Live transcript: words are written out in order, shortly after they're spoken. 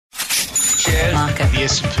The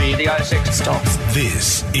S&P, the ASX stocks.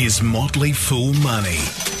 This is Motley Fool Money.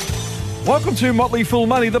 Welcome to Motley Fool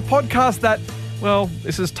Money, the podcast that, well,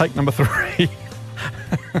 this is take number 3.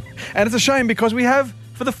 And it's a shame because we have,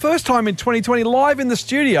 for the first time in 2020, live in the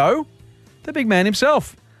studio, the big man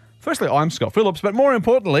himself. Firstly, I'm Scott Phillips, but more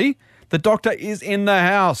importantly, the doctor is in the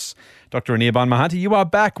house. Dr. Anirban Mahanti, you are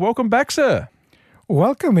back. Welcome back, sir.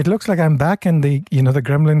 Welcome. It looks like I'm back and the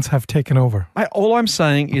gremlins have taken over. Mate, all I'm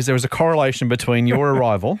saying is there is a correlation between your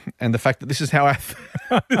arrival and the fact that this is how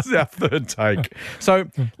this is our third take. So,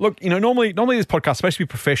 look, normally this podcast is supposed to be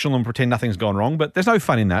professional and pretend nothing's gone wrong, but there's no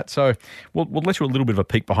fun in that. So we'll let you a little bit of a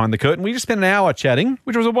peek behind the curtain. We just spent an hour chatting,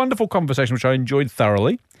 which was a wonderful conversation, which I enjoyed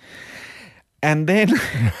thoroughly. And then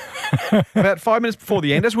about 5 minutes before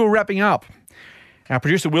the end, as we were wrapping up, our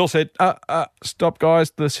producer, Will, said, stop,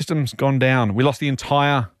 guys, the system's gone down. We lost the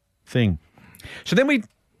entire thing. So then we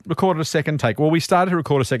recorded a second take. Well, we started to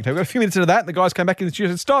record a second take. We got a few minutes into that, and the guys came back in the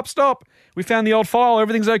studio and said, stop. We found the old file.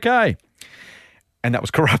 Everything's okay. And that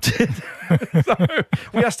was corrupted. So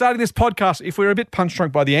we are starting this podcast. If we're a bit punch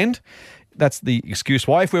drunk by the end, that's the excuse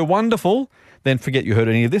why. If we're wonderful, then forget you heard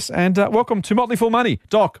any of this. And welcome to Motley Fool Money.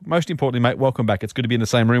 Doc, most importantly, mate, welcome back. It's good to be in the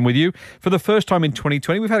same room with you. For the first time in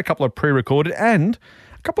 2020, we've had a couple of pre-recorded and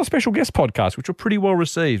a couple of special guest podcasts, which were pretty well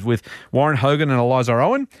received with Warren Hogan and Eliza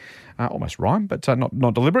Owen. Almost rhyme, but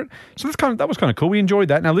not deliberate. So that was kind of cool. We enjoyed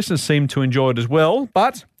that. Now, listeners seem to enjoy it as well.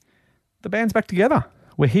 But the band's back together.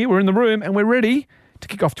 We're here, we're in the room, and we're ready to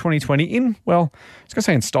kick off 2020 in, well, I was going to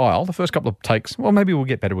say in style. The first couple of takes, well, maybe we'll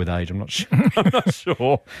get better with age. I'm not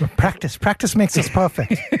sure. Practice makes us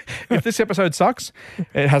perfect. If this episode sucks,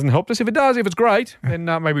 it hasn't helped us. If it does, if it's great, then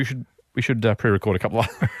maybe we should pre-record a couple of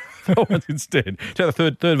other ones instead. Take the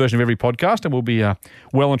third version of every podcast, and we'll be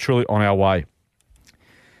well and truly on our way.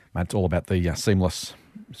 Mate, it's all about the seamless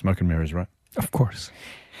smoke and mirrors, right? Of course.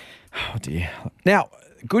 Oh, dear. Now,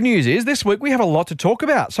 good news is this week we have a lot to talk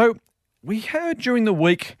about. So we heard during the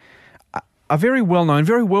week a very well-known,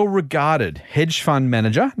 very well-regarded hedge fund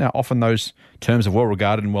manager. Now, often those terms of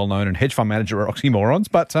well-regarded and well-known and hedge fund manager are oxymorons,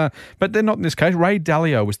 but they're not in this case. Ray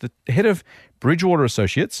Dalio was the head of Bridgewater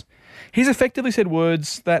Associates. He's effectively said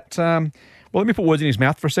words that, well, let me put words in his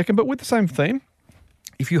mouth for a second, but with the same theme.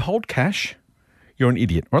 If you hold cash, you're an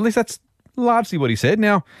idiot. Or at least that's largely what he said.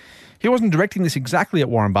 Now, he wasn't directing this exactly at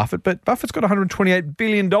Warren Buffett, but Buffett's got $128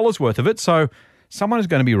 billion worth of it, so someone is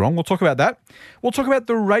going to be wrong. We'll talk about that. We'll talk about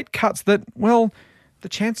the rate cuts that, well, the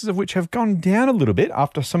chances of which have gone down a little bit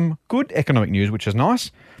after some good economic news, which is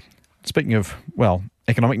nice. Speaking of, well,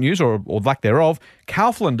 economic news or lack thereof,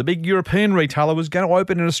 Kaufland, the big European retailer, was going to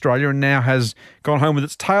open in Australia and now has gone home with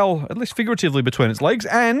its tail, at least figuratively, between its legs.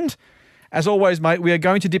 And, as always, mate, we are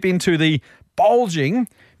going to dip into the bulging,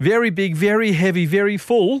 very big, very heavy, very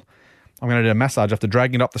full, I'm going to do a massage after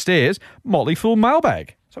dragging it up the stairs, Motley Fool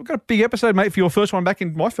mailbag. So I've got a big episode, mate, for your first one back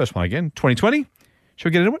in my first one again, 2020. Should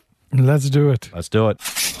we get into it? Let's do it. Let's do it.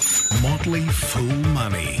 Motley Fool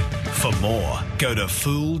Money. For more, go to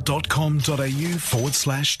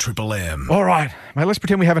fool.com.au/MMM. All right, mate, let's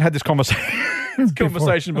pretend we haven't had this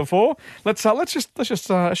conversation before. Let's just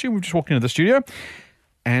assume we've just walked into the studio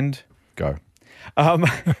and go.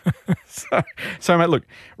 So, mate, look,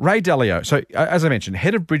 Ray Dalio. So, as I mentioned,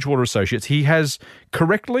 head of Bridgewater Associates, he has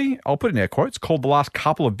correctly, I'll put in air quotes, called the last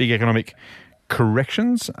couple of big economic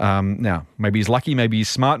corrections. Now, maybe he's lucky, maybe he's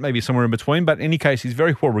smart, maybe somewhere in between, but in any case, he's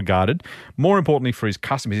very well regarded. More importantly for his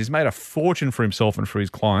customers, he's made a fortune for himself and for his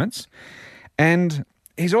clients. And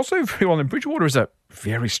he's also very well known. Bridgewater is a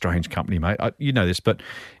very strange company, mate. You know this, but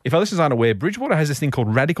if our listeners aren't aware, Bridgewater has this thing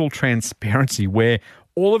called radical transparency where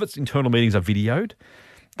all of its internal meetings are videoed.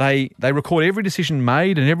 They record every decision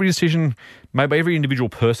made, and every decision made by every individual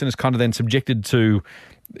person is kind of then subjected to,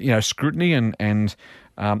 scrutiny and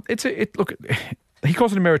look. He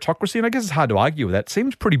calls it a meritocracy, and I guess it's hard to argue with that. It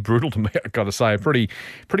seems pretty brutal to me, I've got to say. A pretty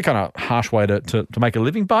kind of harsh way to make a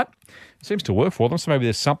living, but it seems to work for them, so maybe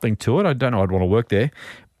there's something to it. I don't know I'd want to work there.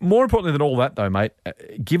 More importantly than all that, though, mate,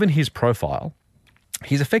 given his profile,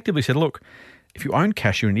 he's effectively said, look, if you own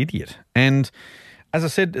cash, you're an idiot. And as I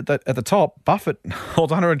said at the top, Buffett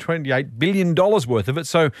holds $128 billion worth of it,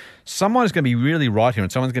 so someone's going to be really right here and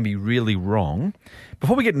someone's going to be really wrong.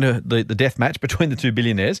 Before we get into the death match between the two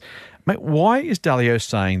billionaires, mate, why is Dalio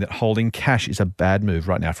saying that holding cash is a bad move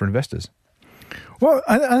right now for investors? Well,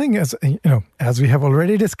 I think as we have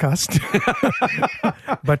already discussed,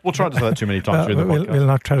 but We'll try to say that too many times through the podcast. we'll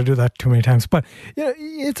not try to do that too many times. But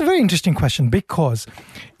it's a very interesting question, because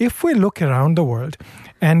if we look around the world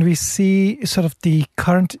and we see sort of the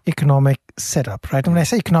current economic setup, right? And when I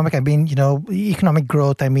say economic, I mean, economic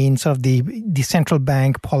growth. I mean, sort of the central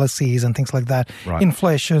bank policies and things like that, Right.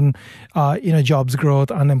 inflation, jobs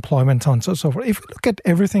growth, unemployment, so on and so forth. If we look at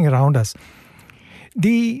everything around us,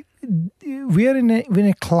 we are in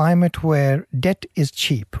a climate where debt is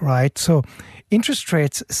cheap, right? So interest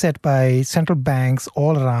rates set by central banks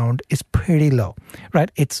all around is pretty low,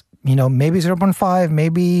 right? It's maybe 0.5,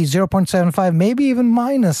 maybe 0.75, maybe even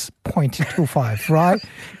minus 0.25, right?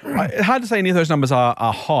 It's hard to say any of those numbers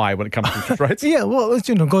are high when it comes to interest rates. Yeah, well,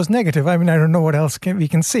 it goes negative. I mean, I don't know what else we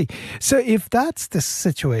can see. So if that's the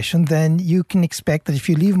situation, then you can expect that if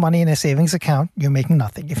you leave money in a savings account, you're making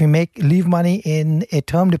nothing. If you leave money in a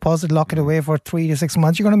term deposit, lock it away for 3 to 6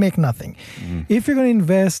 months, you're going to make nothing. If you're going to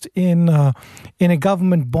invest in a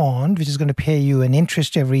government bond, which is going to pay you an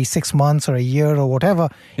interest every 6 months or a year or whatever,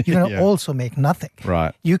 you're going to also make nothing.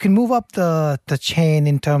 Right. You can move up the chain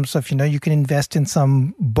in terms of, you can invest in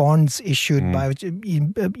some bonds issued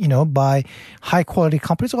by high quality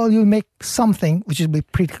companies, or you'll make something which will be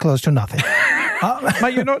pretty close to nothing.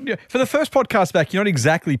 Mate, you're not, for the first podcast back, you're not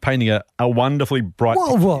exactly painting a wonderfully bright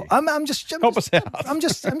picture. Well, I'm just Help us out. I'm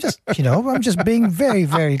just being very,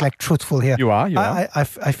 very truthful here. You are. I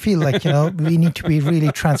feel like, we need to be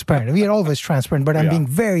really transparent. We are always transparent, but I'm being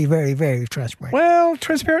very, very, very transparent. Well,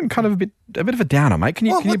 transparent, kind of a bit of a downer, mate. Can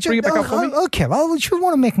you bring it back up for me? Okay, well, if you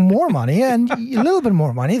want to make more money and a little bit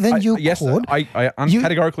more money, then you yes, could. I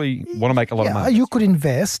categorically want to make a lot of money. You could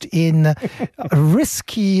invest in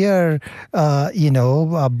riskier,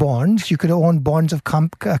 bonds. You could own bonds of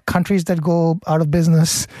countries that go out of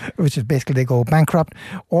business, which is basically they go bankrupt.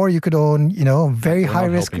 Or you could own, very high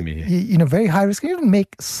risk. Very high risk. You can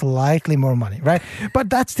make slightly more money, right? But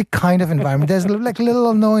that's the kind of environment. There's little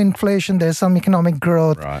or no inflation. There's some economic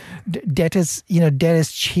growth. Right. Debt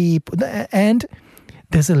is cheap, and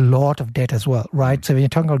there's a lot of debt as well, right? So when you're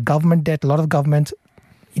talking about government debt, a lot of governments,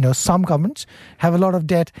 some governments have a lot of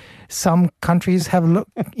debt. Some countries have,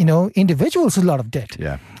 individuals a lot of debt.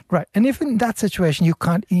 Yeah. Right. And if in that situation you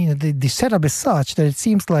can't, the setup is such that it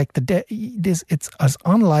seems like it's as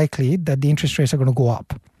unlikely that the interest rates are going to go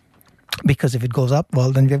up. Because if it goes up,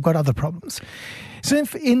 well, then we've got other problems. So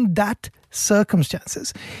if in that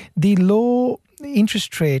circumstances, the low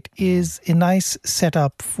interest rate is a nice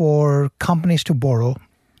setup for companies to borrow,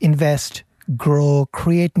 invest, grow,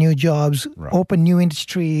 create new jobs, open new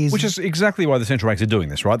industries. Which is exactly why the central banks are doing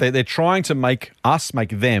this, right? They're trying to make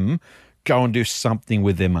them go and do something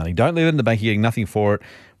with their money. Don't leave it in the bank, you're getting nothing for it.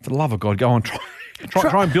 For the love of God, go on,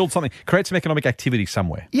 try and build something. Create some economic activity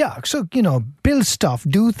somewhere. Yeah, so, build stuff,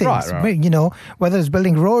 do things. Right. Whether it's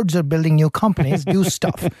building roads or building new companies, do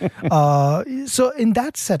stuff. So in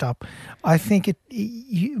that setup, I think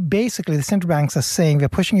basically the central banks are saying we're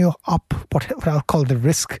pushing you up what I'll call the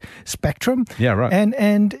risk spectrum. Yeah, right.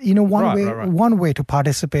 And one way to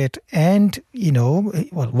participate one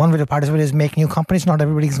way to participate is make new companies. Not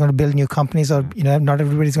everybody's going to build new companies, or not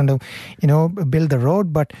everybody's going to build the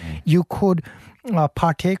road, but you could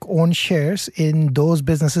own shares in those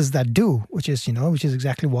businesses that do, which is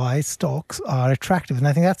exactly why stocks are attractive. And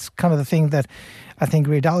I think that's kind of the thing that I think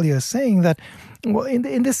Ray Dalio is saying, that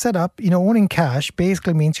in this setup, owning cash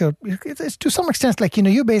basically means it's to some extent like,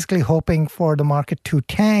 you're basically hoping for the market to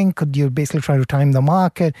tank. You're basically trying to time the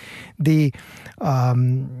market. The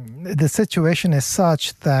situation is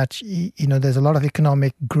such that, there's a lot of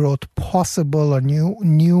economic growth possible, or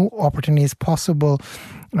new opportunities possible,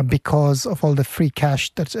 because of all the free cash,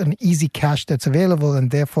 that's an easy cash that's available,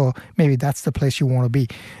 and therefore maybe that's the place you want to be.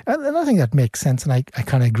 And I think that makes sense, and I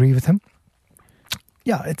kind of agree with him.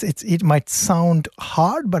 Yeah, it might sound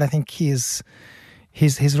hard, but I think he's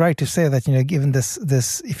right to say that, given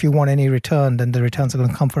this if you want any return, then the returns are going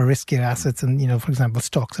to come for riskier assets, and for example,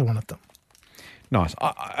 stocks are one of them. Nice.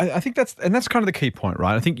 I think that's kind of the key point,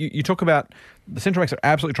 right? I think you talk about the central banks are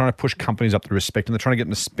absolutely trying to push companies up to respect, and they're trying to get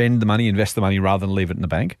them to spend the money, invest the money, rather than leave it in the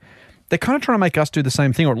bank. They're kind of trying to make us do the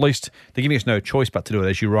same thing, or at least they're giving us no choice but to do it,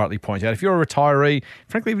 as you rightly point out. If you're a retiree,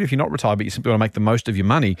 frankly, even if you're not retired, but you simply want to make the most of your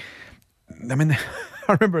money, I mean,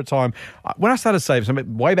 I remember a time when I started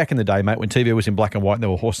saving, way back in the day, mate, when TV was in black and white and there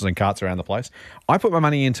were horses and carts around the place, I put my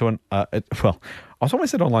money into I was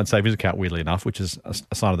almost an online savings account, weirdly enough, which is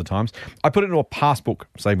a sign of the times. I put it into a passbook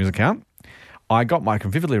savings account. I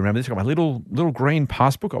can vividly remember this. I got my little green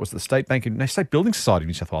passbook. I was at the State Building Society of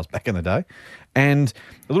New South Wales back in the day, and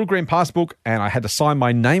a little green passbook, and I had to sign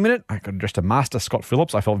my name in it. I got addressed to Master Scott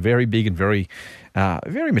Phillips. I felt very big and very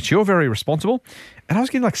mature, very responsible, and I was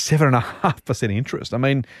getting like 7.5% interest. I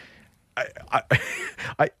mean,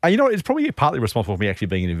 you know, it's probably partly responsible for me actually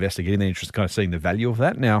being an investor, getting the interest, kind of seeing the value of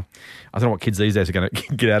that. Now, I don't know what kids these days are going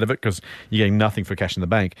to get out of it because you're getting nothing for cash in the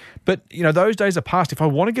bank. But, you know, those days are past. If I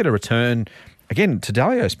want to get a return, again, to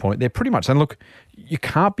Dalio's point, they're pretty much saying, look, you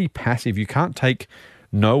can't be passive. You can't take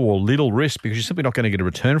no or little risk because you're simply not going to get a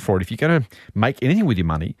return for it. If you're going to make anything with your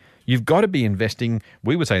money, you've got to be investing,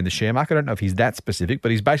 we would say, in the share market. I don't know if he's that specific,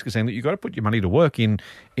 but he's basically saying that you've got to put your money to work in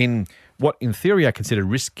what in theory are considered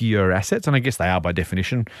riskier assets. And I guess they are by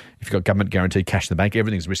definition. If you've got government guaranteed cash in the bank,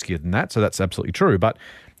 everything's riskier than that. So that's absolutely true. But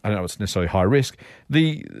I don't know it's necessarily high risk.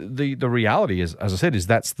 The reality is, as I said, is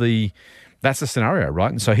that's the scenario,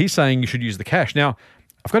 right? And so he's saying you should use the cash. Now,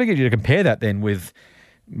 I've got to get you to compare that then with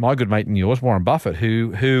my good mate and yours, Warren Buffett,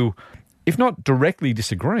 who, if not directly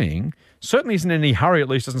disagreeing, certainly isn't in any hurry, at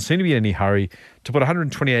least doesn't seem to be in any hurry, to put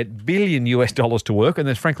 $128 billion to work. And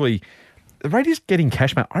there's frankly, the rate he's getting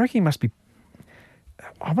cash, mate, I reckon he must be,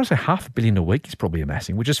 I want to say $500 million a week he's probably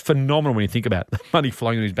amassing, which is phenomenal when you think about the money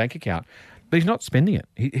flowing in his bank account. But he's not spending it.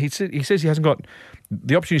 He says he hasn't got,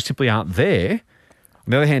 the opportunities simply aren't there.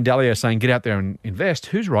 On the other hand, Dalio is saying get out there and invest.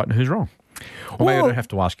 Who's right and who's wrong? Or maybe I don't have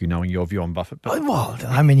to ask you, knowing your view on Buffett. But. Well,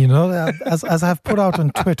 I mean, you know, as I've put out on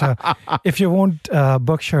Twitter, if you owned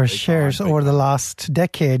Berkshire shares over the last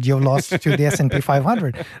decade, you've lost to the S&P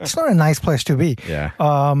 500. It's not a nice place to be. Yeah.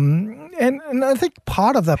 And I think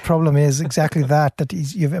part of that problem is exactly that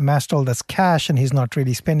you've amassed all this cash and he's not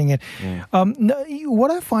really spending it. What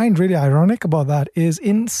I find really ironic about that is,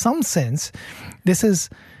 in some sense, this is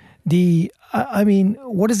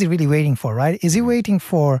what is he really waiting for, right? Is he waiting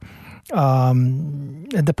for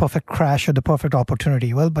the perfect crash or the perfect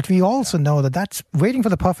opportunity? Well, but we also know that's waiting for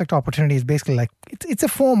the perfect opportunity is basically like it's a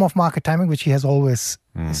form of market timing, which he has always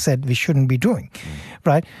said we shouldn't be doing,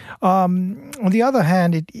 right? On the other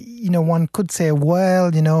hand, one could say,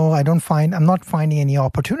 well, I'm not finding any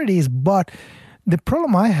opportunities. But the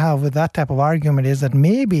problem I have with that type of argument is that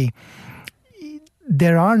maybe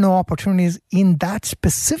there are no opportunities in that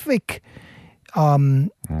specific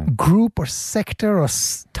group or sector or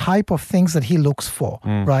type of things that he looks for,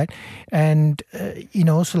 right? And,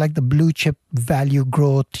 so like the blue chip value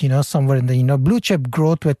growth, somewhere in the, blue chip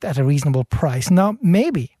growth at a reasonable price. Now,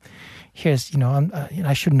 maybe here's,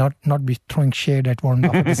 I should not be throwing shade at Warren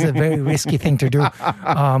Buffett. This is a very risky thing to do.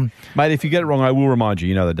 Mate, if you get it wrong, I will remind you.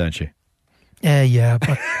 You know that, don't you? Yeah,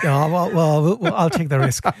 but well, I'll take the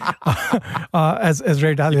risk. As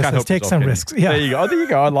Ray Dalio says, take some risks. Yeah, there you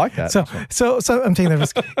go. I like that. So I'm taking the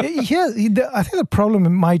risk. Here, I think the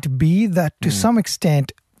problem might be that to some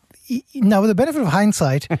extent, now with the benefit of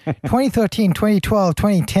hindsight, 2013, 2012,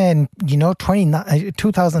 2010,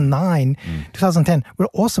 2009, 2010 were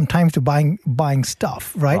awesome times to buying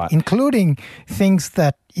stuff, right? Including things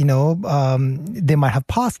that they might have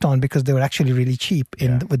passed on because they were actually really cheap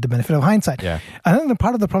with the benefit of hindsight. Yeah. I think the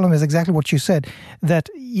part of the problem is exactly what you said, that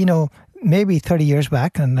maybe 30 years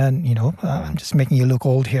back, and then I'm just making you look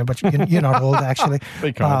old here, but you're not old actually.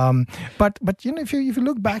 But if you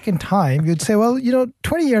look back in time, you'd say, well,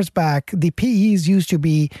 20 years back, the PEs used to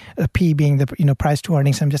be P being the price to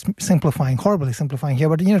earnings. I'm just horribly simplifying here,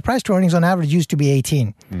 but price to earnings on average used to be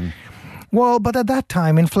 18. Well, but at that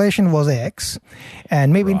time, inflation was X,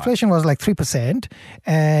 and maybe inflation was like 3%,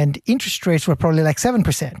 and interest rates were probably like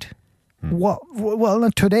 7%. Well,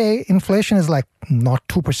 today, inflation is like not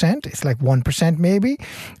 2%, it's like 1% maybe,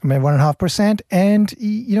 1.5%, and,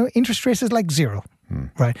 interest rates is like 0,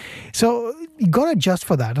 right? So you got to adjust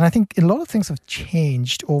for that. And I think a lot of things have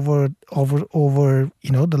changed over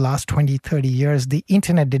the last 20, 30 years. The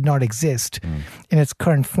internet did not exist in its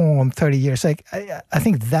current form 30 years. Like I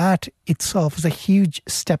think that itself is a huge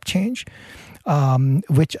step change,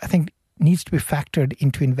 which I think needs to be factored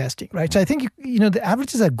into investing, right? So I think, the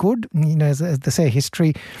averages are good, as they say,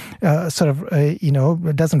 history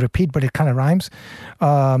doesn't repeat, but it kind of rhymes.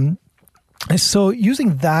 So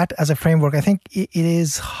using that as a framework, I think it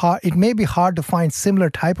is hard. It may be hard to find similar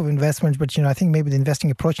type of investments, but I think maybe the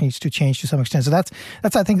investing approach needs to change to some extent. So that's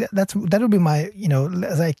I think that would be my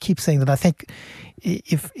as I keep saying, that I think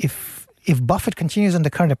if Buffett continues on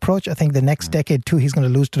the current approach, I think the next decade too he's going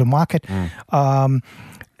to lose to the market.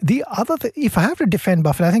 The other thing, if I have to defend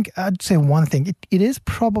Buffett, I think I'd say one thing. It is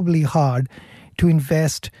probably hard to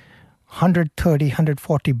invest $130,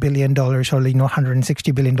 $140 billion or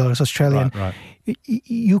 $160 billion Australian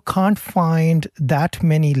you can't find that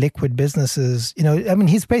many liquid businesses. I mean,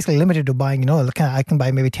 he's basically limited to buying, I can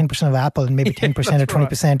buy maybe 10% of Apple and maybe 10% or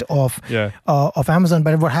 20% of Amazon.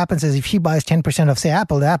 But what happens is if he buys 10% of, say,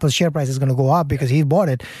 Apple, the Apple's share price is going to go up because he bought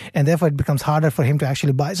it. And therefore, it becomes harder for him to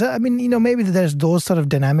actually buy. So, I mean, maybe there's those sort of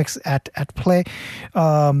dynamics at play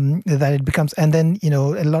that it becomes. And then,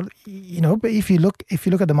 a lot, but if you look at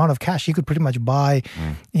the amount of cash, you could pretty much buy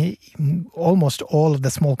almost all of the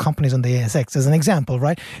small companies on the ASX as an example,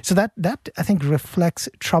 right? So that I think reflects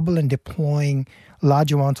trouble in deploying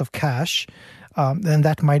large amounts of cash. Then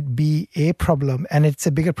that might be a problem, and it's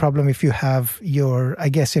a bigger problem if you have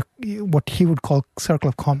what he would call circle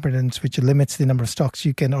of competence, which limits the number of stocks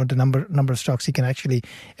you can, or the number of stocks he can actually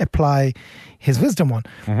apply his wisdom on.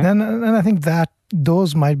 And I think that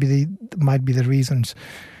those might be the reasons.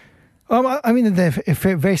 I mean, a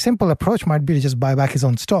very simple approach might be to just buy back his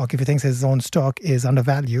own stock. If he thinks his own stock is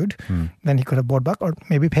undervalued, then he could have bought back or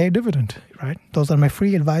maybe pay a dividend, right? Those are my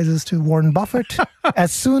free advices to Warren Buffett.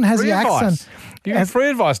 As soon as he acts on... You have free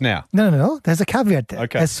advice now? No. There's a caveat there.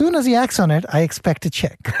 Okay. As soon as he acts on it, I expect a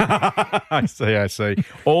check. I see.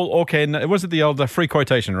 Was it the old free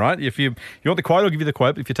quotation, right? If you want the quote, I'll give you the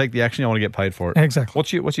quote. If you take the action, I want to get paid for it. Exactly.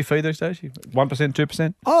 What's your fee these days? 1%,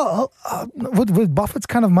 2%? With Buffett's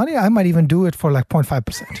kind of money, I might even do it for like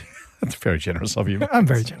 0.5%. That's very generous of you. I'm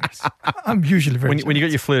very generous. I'm usually very generous. When you get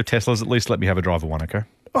your fleet of Teslas, at least let me have a drive of one, okay?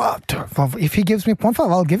 If he gives me 0.5,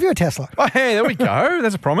 I'll give you a Tesla. Oh, hey, there we go.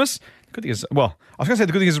 There's a promise. Good thing is, I was going to say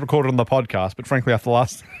the good thing is it's recorded on the podcast, but frankly, after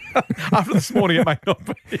this morning, it may not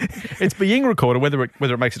be. It's being recorded, whether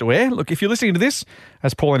it makes it to air. Look, if you're listening to this,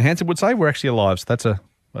 as Pauline Hanson would say, we're actually alive. So that's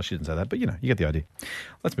well, she didn't say that, but you get the idea.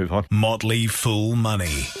 Let's move on. Motley Fool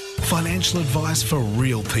Money. Financial advice for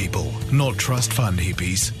real people, not trust fund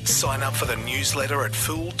hippies. Sign up for the newsletter at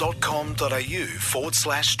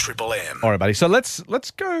fool.com.au/MMM. All right, buddy. So let's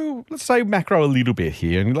say macro a little bit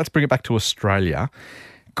here, and let's bring it back to Australia.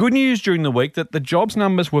 Good news during the week that the jobs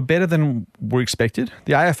numbers were better than were expected.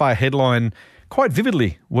 The AFR headline, quite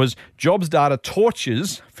vividly, was jobs data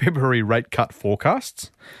torches February rate cut forecasts.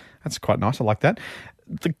 That's quite nice. I like that.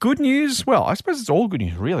 The good news, well, I suppose it's all good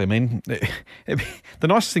news, really. I mean, the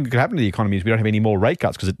nicest thing that could happen to the economy is we don't have any more rate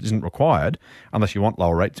cuts because it isn't required unless you want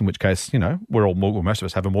lower rates, in which case, most of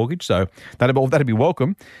us have a mortgage, so that'd be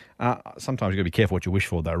welcome. Sometimes you've got to be careful what you wish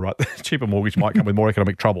for, though, right? The cheaper mortgage might come with more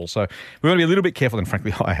economic trouble. So we've got to be a little bit careful than,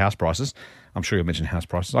 frankly, higher house prices. I'm sure you'll mention house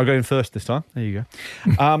prices. I'll go in first this time. There you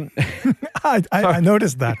go. I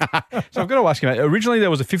noticed that. So I've got to ask you, mate, originally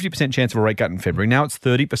there was a 50% chance of a rate cut in February. Now it's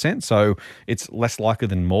 30%, so it's less likely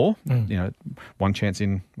than more. Three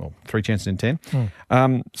chances in 10.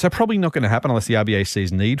 So probably not going to happen unless the RBA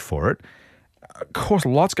sees need for it. Of course,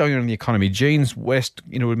 lots going on in the economy. Gene's West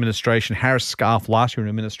administration, Harris Scarf last year in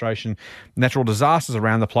administration, natural disasters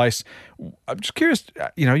around the place. I'm just curious,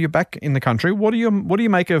 you're back in the country. What do you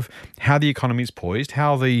make of how the economy is poised,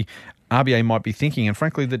 how the RBA might be thinking, and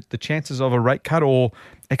frankly, the chances of a rate cut or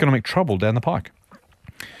economic trouble down the pike?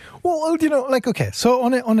 Well, so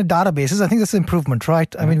on a data basis, I think that's an improvement,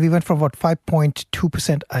 right? I mean, we went from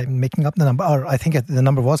 5.2%, I'm making up the number, or I think the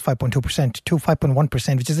number was 5.2% to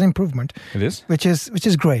 5.1%, which is an improvement. It is? Which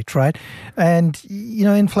is great, right? And,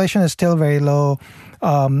 inflation is still very low.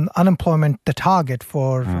 Unemployment, the target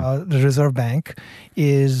for the Reserve Bank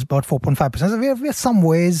is about 4.5%. So we are some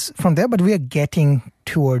ways from there, but we are getting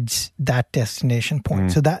towards that destination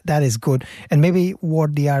point. So that is good. And maybe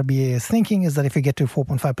what the RBA is thinking is that if we get to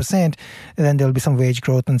 4.5%, then there'll be some wage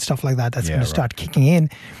growth and stuff like that that's going to start kicking in,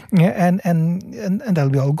 and that'll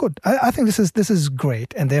be all good. I think this is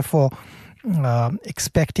great, and therefore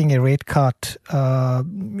expecting a rate cut,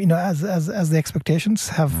 as the expectations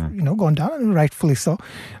have gone down, and rightfully so,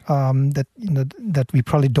 that we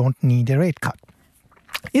probably don't need a rate cut.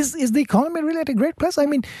 Is the economy really at a great place? I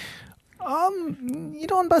mean,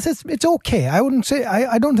 it's okay. I wouldn't say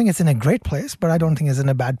I don't think it's in a great place, but I don't think it's in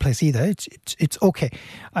a bad place either. It's okay,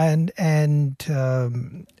 and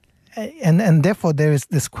therefore there is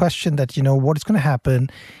this question that what is going to happen.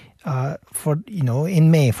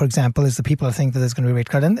 In May, for example, is the people are saying that there's going to be a rate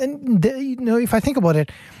cut, and if I think about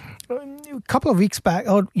it, a couple of weeks back,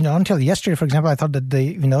 or until yesterday, for example, I thought that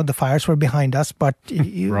the fires were behind us, but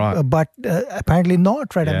apparently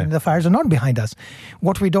not, right? Yeah. I mean, the fires are not behind us.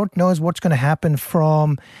 What we don't know is what's going to happen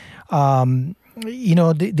from the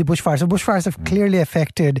bushfires. The bushfires have clearly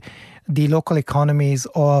affected the local economies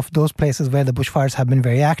of those places where the bushfires have been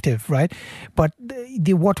very active, right? But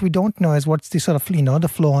what we don't know is what's the sort of, the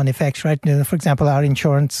flow-on effects, right? For example, our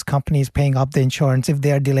insurance companies paying up the insurance. If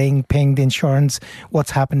they are delaying paying the insurance,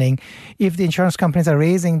 what's happening? If the insurance companies are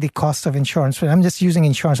raising the cost of insurance, I'm just using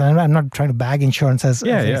insurance. I'm not trying to bag insurance as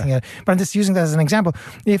anything else, but I'm just using that as an example.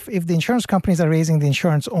 If the insurance companies are raising the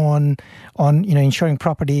insurance on insuring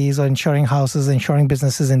properties or insuring houses, insuring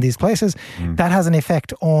businesses in these places, that has an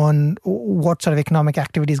effect on what sort of economic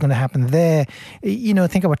activity is going to happen there.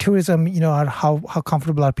 Think about tourism. How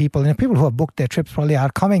comfortable are people? People who have booked their trips probably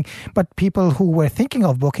are coming, but people who were thinking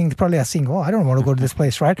of booking probably are saying, I don't want to go to this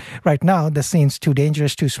place right now. This seems too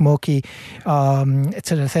dangerous, too smoky, et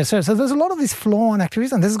cetera, et cetera. So there's a lot of these flow-on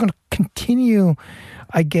activities, and this is going to continue,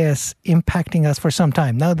 I guess, impacting us for some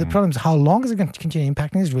time. Now, the problem is how long is it going to continue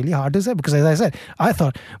impacting is really hard to say, because as I said, I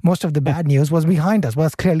thought most of the bad news was behind us. Well,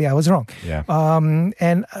 clearly I was wrong. Yeah.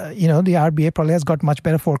 The RBA probably has got much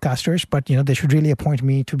better forecasters, but, they should really appoint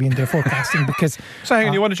me to be in their forecasting because... So hang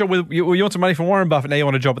on, you want a job you want some money from Warren Buffett, now you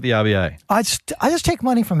want a job at the RBA? I just take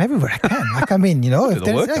money from everywhere I can. If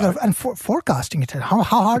there's forecasting it, how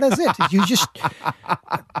hard is it? You just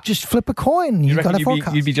flip a coin. You got a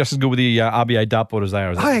forecast. You'd be just as good with the RBA dartboard as they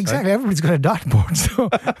are. Exactly. Everybody's got a dartboard, so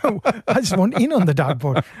I just want in on the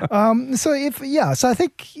dartboard. So I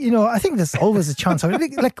think there's always a chance of it.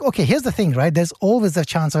 Okay, here's the thing, right? There's always a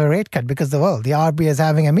chance of a rate cut because the RBA is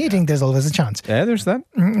having a meeting. There's always a chance. Yeah, there's that.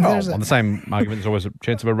 On the same argument, there's always a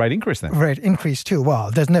chance of a rate increase then. Rate increase too.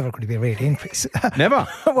 Well, there's never going to be a rate increase. Never.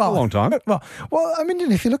 A long time. Well,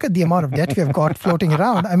 if you look at the amount of debt we have got floating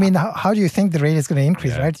around, how do you think the rate is going to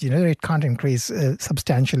increase, right? The rate can't increase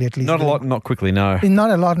substantially, at least. Not a lot, not quickly, no.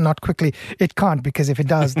 Not a lot, not quickly. It can't, because if it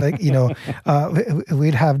does,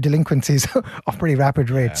 we'd have delinquencies of pretty rapid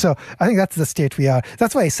rate. Yeah. So I think that's the state we are.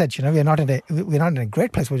 That's why I said, we're not in a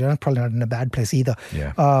great place, but we're probably not in a bad place either.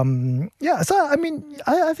 Yeah. So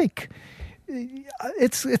I think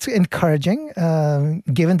it's encouraging,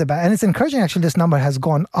 given and it's encouraging. Actually, this number has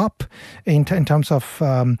gone up in terms of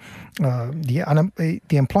the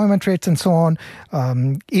employment rates and so on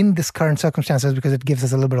in this current circumstances, because it gives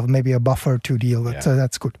us a little bit of maybe a buffer to deal with. Yeah. So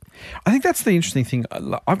that's good. I think that's the interesting thing.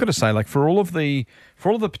 I've got to say, for all of the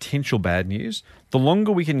potential bad news, the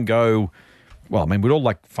longer we can go. Well, we'd all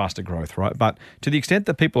like faster growth, right? But to the extent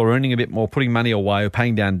that people are earning a bit more, putting money away or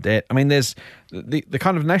paying down debt, there's the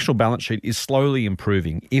kind of national balance sheet is slowly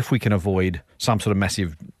improving if we can avoid some sort of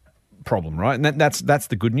massive problem, right? And that's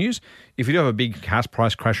the good news. If you do have a big house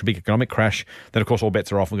price crash, a big economic crash, then of course all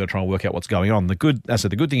bets are off. We're going to try and work out what's going on. The good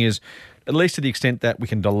thing is, at least to the extent that we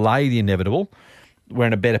can delay the inevitable, we're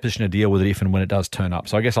in a better position to deal with it if and when it does turn up.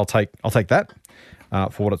 So I guess I'll take that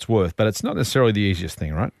for what it's worth. But it's not necessarily the easiest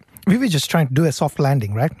thing, right? We were just trying to do a soft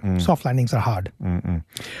landing, right? Soft landings are hard.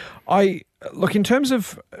 Look, in terms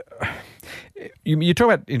of you talk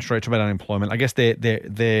about interest rates, talk about unemployment. I guess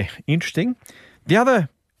they're interesting. The other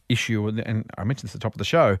issue, and I mentioned this at the top of the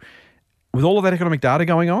show, with all of that economic data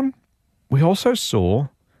going on, we also saw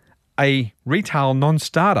a retail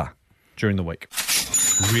non-starter during the week.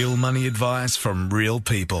 Real money advice from real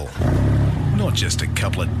people, not just a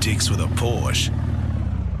couple of dicks with a Porsche.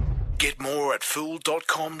 Get more at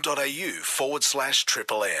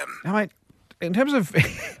fool.com.au/triple-M. Now, mate, in terms of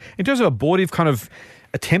abortive kind of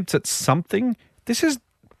attempts at something, this is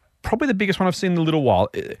probably the biggest one I've seen in a little while.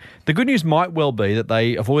 The good news might well be that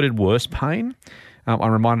they avoided worse pain.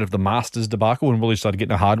 I'm reminded of the Masters debacle when Willie started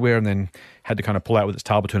getting the hardware and then had to kind of pull out with its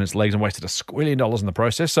tail between its legs and wasted $1 squillion in the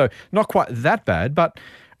process. So not quite that bad, but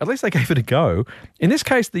at least they gave it a go. In this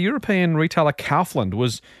case, the European retailer Kaufland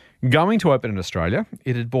was going to open in Australia.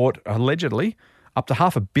 It had bought, allegedly, up to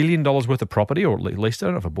 $500 million worth of property, or at least, I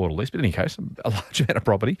don't know if it bought or leased, but in any case, a large amount of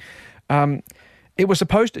property. It was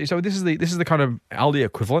supposed to, so this is the kind of Aldi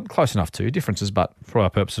equivalent, close enough to differences, but for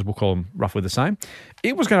our purposes, we'll call them roughly the same.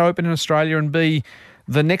 It was going to open in Australia and be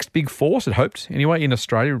the next big force, it hoped, anyway, in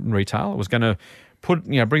Australia in retail. It was going to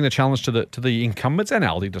bring the challenge to the incumbents and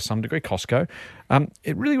Aldi to some degree, Costco.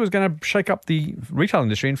 It really was going to shake up the retail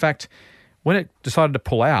industry. In fact, when it decided to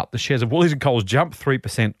pull out, the shares of Woolies and Coles jumped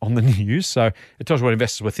 3% on the news. So it tells you what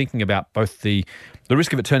investors were thinking about both the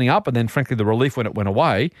risk of it turning up and then, frankly, the relief when it went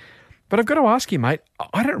away. But I've got to ask you, mate,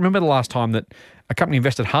 I don't remember the last time that a company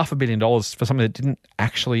invested $500 million for something that didn't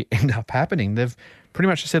actually end up happening. They've pretty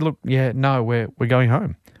much said, look, we're going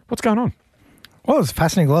home. What's going on? Well, it's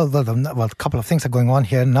fascinating. Well, a couple of things are going on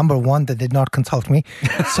here. Number one, they did not consult me.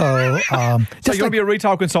 So, so you're going to be a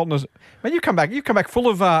retail consultant. Man, you come back full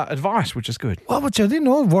of advice, which is good. Well, but you didn't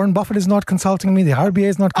know Warren Buffett is not consulting me. The RBA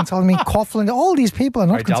is not consulting me. Kaufland, all these people are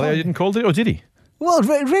not consulting me. Dalio didn't call it, or did he? Well,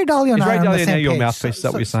 Ray Dalio and I are on the same page. your mouthpiece? Is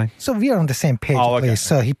that what you're saying? So we are on the same page, at least.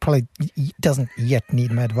 So he probably doesn't yet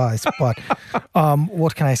need my advice. But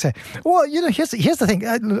what can I say? Well, here's the thing.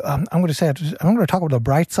 I'm going to talk about the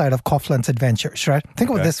bright side of Coughlan's adventures, right?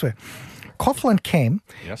 Think of it this way. Coughlan came,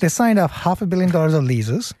 they signed up $500 million of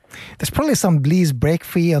leases. There's probably some lease break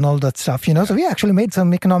fee and all that stuff, So we actually made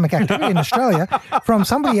some economic activity in Australia from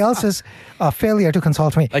somebody else's failure to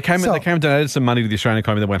consult me. They came and donated some money to the Australian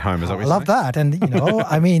economy that went home. Is that what you're saying? I love that. And,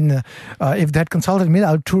 I mean, if they had consulted me,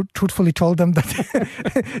 I would truthfully told them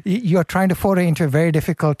that you're trying to foray into a very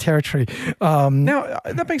difficult territory. Now,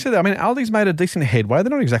 that being said, I mean, Aldi's made a decent headway. They're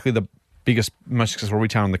not exactly the biggest, most successful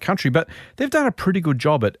retailer in the country, but they've done a pretty good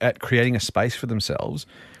job at creating a space for themselves.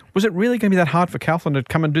 Was it really going to be that hard for Kaufland to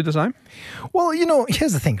come and do the same? Well,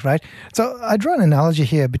 here's the thing, right? So I draw an analogy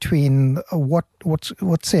here between what's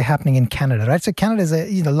say happening in Canada, right? So Canada is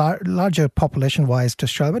a larger population-wise to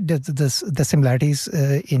Australia, but there's the similarities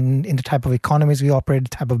in the type of economies we operate, the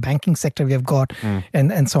type of banking sector we have got,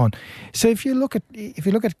 and so on. So if you look at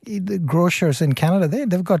the grocers in Canada,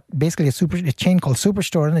 they've got basically a chain called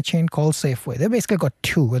Superstore and a chain called Safeway. They've basically got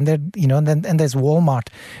two, and and there's Walmart,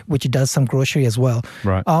 which does some grocery as well.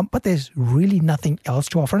 Right. But there's really nothing else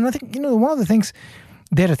to offer. And I think, one of the things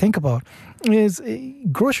there to think about is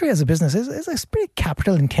grocery as a business is a pretty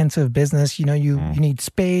capital intensive business. You need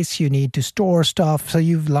space, you need to store stuff. So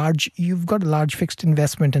you've got a large fixed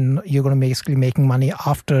investment, and you're going to basically making money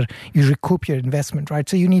after you recoup your investment, right?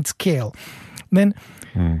 So you need scale. Then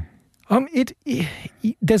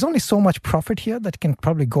there's only so much profit here that can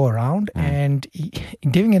probably go around, and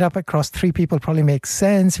divvying it up across 3 people probably makes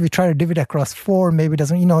sense. If you try to divvy it across 4, maybe it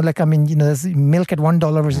doesn't. There's milk at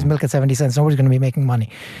 $1 versus milk at 70 cents. Nobody's going to be making money.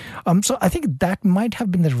 So I think that might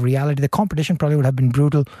have been the reality. The competition probably would have been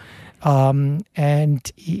brutal, maybe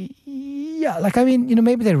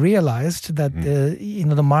they realized that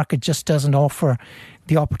the market just doesn't offer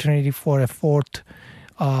the opportunity for a fourth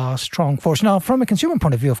strong force. Now, from a consumer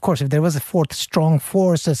point of view, of course, if there was a fourth strong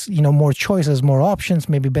force, there's more choices, more options,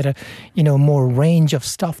 maybe better, more range of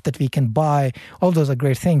stuff that we can buy. All those are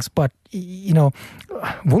great things. But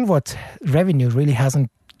Woolworth's revenue really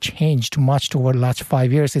hasn't changed much over the last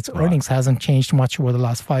 5 years. Its earnings hasn't changed much over the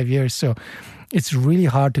last 5 years. So it's really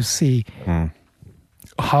hard to see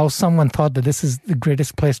how someone thought that this is the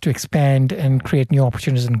greatest place to expand and create new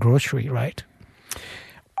opportunities in grocery, right?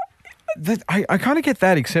 I kind of get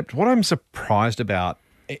that, except what I'm surprised about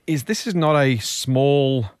is this is not a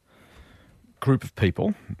small group of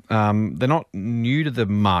people. They're not new to the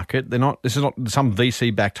market. This is not some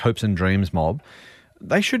VC-backed hopes and dreams mob.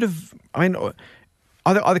 They should have,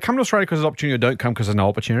 either come to Australia because there's opportunity or don't come because there's no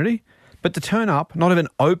opportunity. But to turn up, not even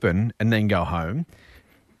open, and then go home,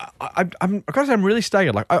 I've got to say I'm really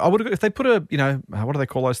staggered. Like I would have, if they put what do they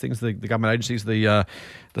call those things? The government agencies, the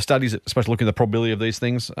studies that are supposed to look at the probability of these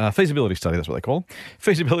things, feasibility study. That's what they call them.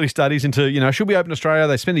 Feasibility studies into should we open Australia?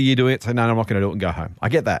 They spend a year doing it. Say no, I'm not going to do it and go home. I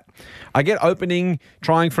get that. I get opening,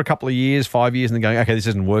 trying for a couple of years, 5 years, and then going, okay, this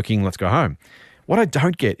isn't working. Let's go home. What I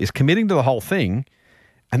don't get is committing to the whole thing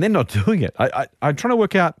and then not doing it. I'm trying to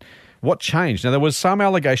work out what changed? Now, there was some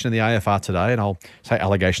allegation in the AFR today, and I'll say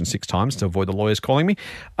allegation 6 times to avoid the lawyers calling me,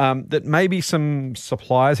 that maybe some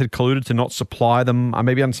suppliers had colluded to not supply them,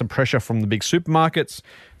 maybe under some pressure from the big supermarkets.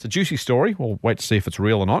 It's a juicy story. We'll wait to see if it's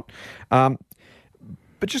real or not. But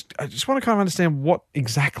I just want to kind of understand what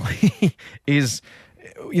exactly is,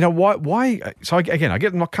 why? So again, I get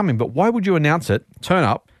them not coming, but why would you announce it, turn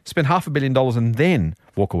up, spend $500 million and then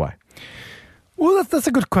walk away? Well, that's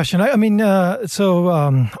a good question. Our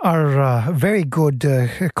very good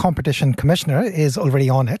competition commissioner is already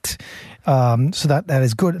on it, so that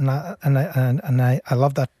is good, and I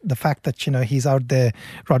love that, the fact that he's out there.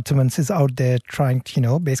 Rod Simmons is out there trying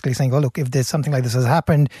to basically saying, oh look, if there's something like this has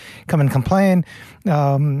happened, come and complain.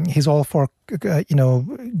 He's all for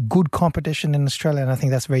good competition in Australia, and I think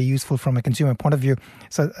that's very useful from a consumer point of view.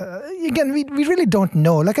 So again, we really don't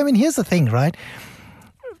know. Here's the thing, right?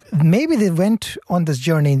 Maybe they went on this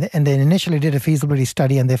journey and they initially did a feasibility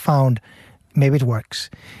study and they found maybe it works.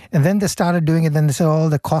 And then they started doing it. Then they said, oh,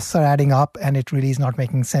 the costs are adding up and it really is not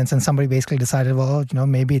making sense. And somebody basically decided, well,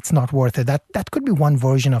 maybe it's not worth it. That could be one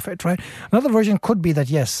version of it, right? Another version could be that,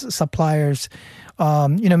 yes, suppliers,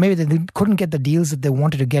 maybe they couldn't get the deals that they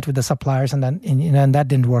wanted to get with the suppliers and then and that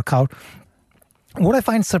didn't work out. What I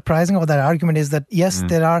find surprising about that argument is that, yes,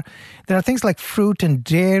 there are things like fruit and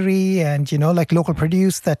dairy and, like local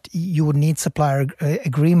produce that you would need supplier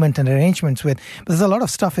agreement and arrangements with. But there's a lot of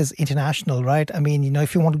stuff is international, right? I mean,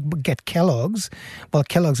 if you want to get Kellogg's, well,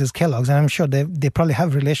 Kellogg's is Kellogg's. And I'm sure they probably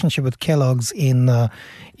have a relationship with Kellogg's in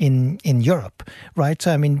Europe, right?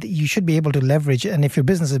 So, I mean, you should be able to leverage. And if your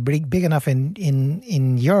business is big enough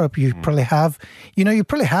in Europe, you probably have,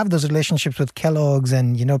 those relationships with Kellogg's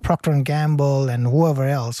and, Procter & Gamble and whoever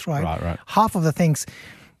else, right? Right. Half of the things,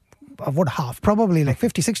 what half? Probably like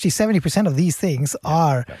 50, 60, 70% of these things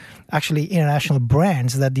are actually international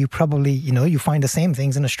brands that you probably, you find the same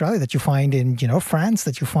things in Australia that you find in, France,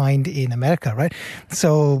 that you find in America, right?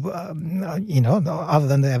 So, other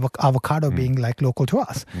than the avocado being like local to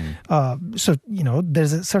us. So,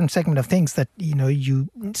 there's a certain segment of things that,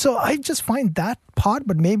 so I just find that part,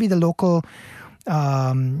 but maybe the local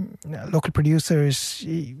producers,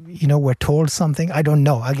 were told something. I don't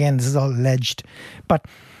know. Again, this is all alleged, but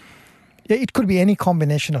it could be any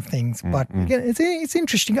combination of things. But again, it's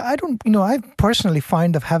interesting. I personally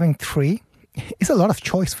find of having 3 is a lot of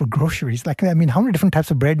choice for groceries. Like, I mean, how many different types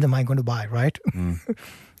of bread am I going to buy, right?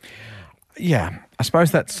 Yeah, I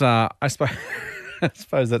suppose that's. I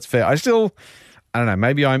suppose that's fair. I don't know.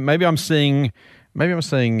 Maybe I'm seeing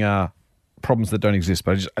problems that don't exist,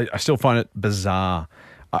 but I still find it bizarre.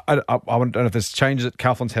 I don't know if there's changes at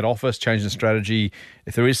Kaufland's head office, changes in strategy,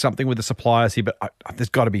 if there is something with the suppliers here, but there's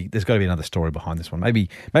got to be another story behind this one. Maybe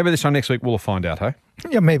this time next week we'll find out, hey?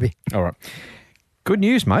 Yeah, maybe. All right. Good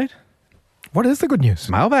news, mate. What is the good news?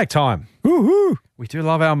 Mailbag time. Woohoo! We do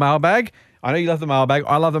love our mailbag. I know you love the mailbag.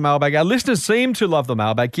 I love the mailbag. Our listeners seem to love the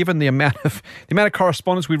mailbag, given the amount of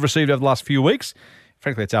correspondence we've received over the last few weeks.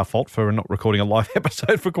 Frankly, it's our fault for not recording a live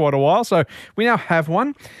episode for quite a while. So we now have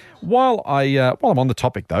one. While I'm on the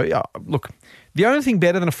topic, though, look, the only thing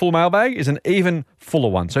better than a full mailbag is an even fuller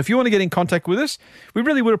one. So if you want to get in contact with us, we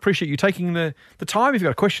really would appreciate you taking the time. If you've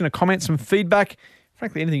got a question, a comment, some feedback,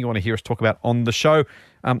 frankly, anything you want to hear us talk about on the show.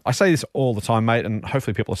 I say this all the time, mate, and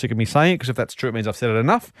hopefully people are sick of me saying it, because if that's true, it means I've said it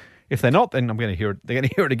enough. If they're not, then I'm going to hear it. They're going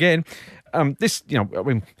to hear it again.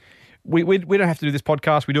 We don't have to do this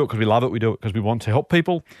podcast. We do it because we love it. We do it because we want to help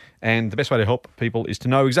people. And the best way to help people is to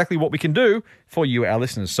know exactly what we can do for you, our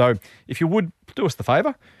listeners. So if you would do us the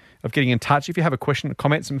favour of getting in touch, if you have a question, a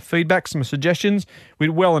comment, some feedback, some suggestions, we'd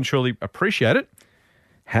well and truly appreciate it.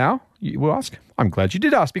 How, you will ask? I'm glad you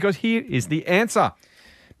did ask, because here is the answer.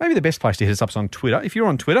 Maybe the best place to hit us up is on Twitter. If you're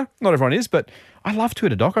on Twitter, not everyone is, but I love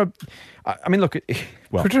Twitter, Doc. I mean, look,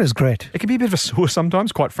 Twitter is great. It can be a bit of a sewer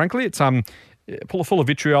sometimes, quite frankly. It's full of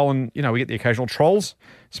vitriol, and we get the occasional trolls,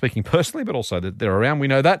 speaking personally, but also that they're around. We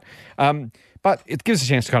know that. But it gives us a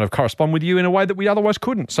chance to kind of correspond with you in a way that we otherwise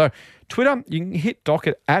couldn't. So Twitter, you can hit Doc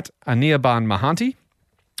at Anirban Mahanti,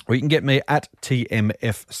 or you can get me at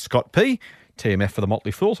TMF Scott P, TMF for the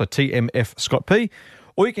Motley Fool, so TMF Scott P.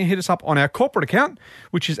 Or you can hit us up on our corporate account,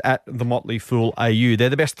 which is at the Motley Fool AU. They're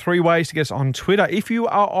the best 3 ways to get us on Twitter. If you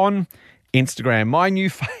are on Instagram, my new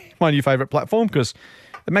favourite platform, because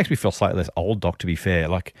it makes me feel slightly less old, Doc, to be fair.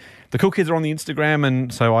 Like, the cool kids are on the Instagram,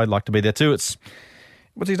 and so I'd like to be there too. It's,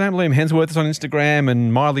 what's his name? Liam Hemsworth is on Instagram,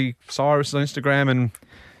 and Miley Cyrus is on Instagram, and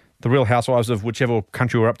the Real Housewives of whichever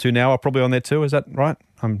country we're up to now are probably on there too. Is that right?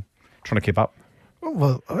 I'm trying to keep up.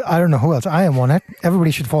 Well, I don't know who else. I am on it.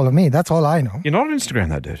 Everybody should follow me. That's all I know. You're not on Instagram,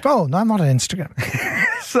 though, dude. Oh, no, I'm not on Instagram.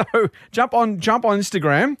 So jump on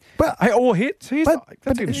Instagram. But hey, or hit. See, but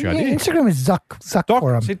that's a good idea. Instagram is Zuck Doc,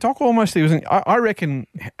 for him. See, Doc almost. I reckon.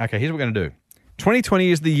 Okay, here's what we're going to do.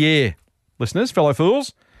 2020 is the year, listeners, fellow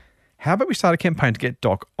fools. How about we start a campaign to get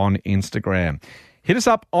Doc on Instagram? Hit us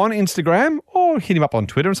up on Instagram, or hit him up on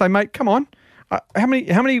Twitter and say, mate, come on. How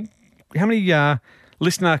many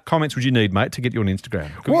listener comments would you need, mate, to get you on Instagram?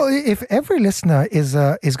 Well, if every listener is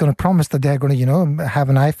going to promise that they're going to, have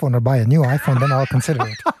an iPhone or buy a new iPhone, then I'll consider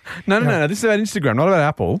it. No. This is about Instagram, not about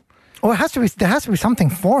Apple. Oh, there has to be something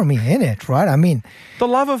for me in it, right? I mean, the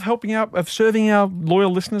love of helping out, of serving our loyal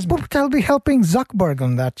listeners. But I'll be helping Zuckerberg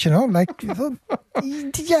on that, like,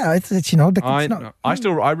 yeah, it's not.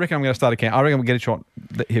 I reckon I'm going to start a campaign. I reckon we'll get it shot.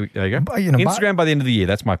 There you go. Instagram by the end of the year.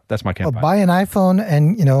 That's my campaign. Buy an iPhone,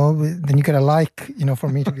 and then you get a like, for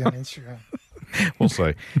me to be on Instagram. We'll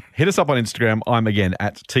see. Hit us up on Instagram. I'm again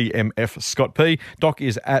at TMF Scott P. Doc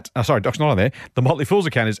is at, Doc's not on there. The Motley Fool's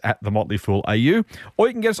account is at The Motley Fool AU. Or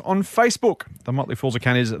you can get us on Facebook. The Motley Fool's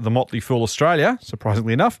account is The Motley Fool Australia,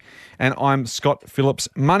 surprisingly enough. And I'm Scott Phillips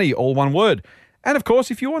Money, all one word. And of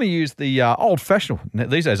course, if you want to use the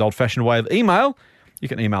these days old-fashioned way of email, you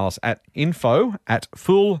can email us at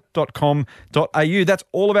info@fool.com.au. That's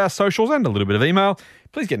all of our socials and a little bit of email.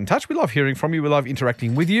 Please get in touch. We love hearing from you. We love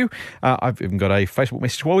interacting with you. I've even got a Facebook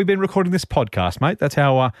message while we've been recording this podcast, mate. That's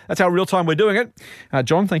how real time we're doing it.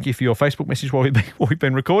 John, thank you for your Facebook message while we've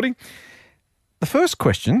been recording. The first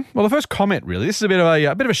question, well, the first comment really. This is a bit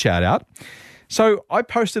of a shout out. So I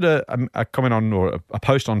posted a comment on or a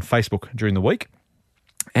post on Facebook during the week.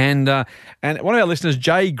 And one of our listeners,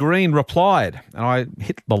 Jay Green, replied, and I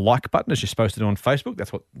hit the like button as you're supposed to do on Facebook.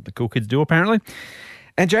 That's what the cool kids do, apparently.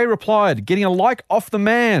 And Jay replied, getting a like off the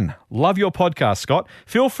man. Love your podcast, Scott.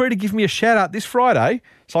 Feel free to give me a shout out this Friday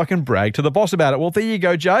so I can brag to the boss about it. Well, there you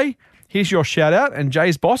go, Jay. Here's your shout out. And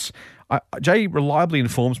Jay's boss, Jay reliably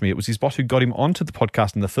informs me it was his boss who got him onto the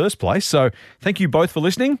podcast in the first place. So thank you both for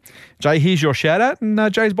listening. Jay, here's your shout out.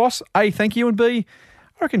 And Jay's boss, A, thank you. And B,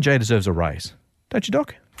 I reckon Jay deserves a raise. Don't you,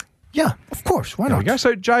 Doc? Yeah, of course. Why not? There we go.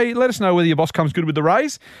 So, Jay, let us know whether your boss comes good with the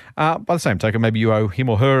raise. By the same token, maybe you owe him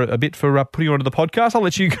or her a bit for putting you onto the podcast. I'll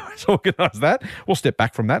let you guys organise that. We'll step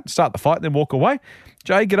back from that, start the fight, then walk away.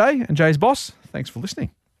 Jay, g'day. And Jay's boss, thanks for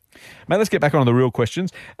listening. Mate, let's get back on to the real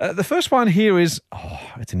questions. The first one here is,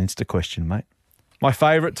 it's an Insta question, mate. My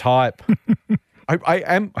favourite type. I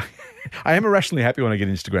am irrationally happy when I get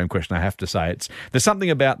an Instagram question, I have to say. There's something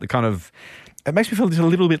about the kind of... It makes me feel just a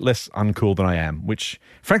little bit less uncool than I am, which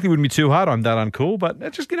frankly wouldn't be too hard. I'm that uncool, but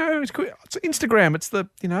it's just, it's Instagram. It's the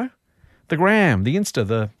gram, the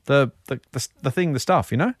Insta, the thing, the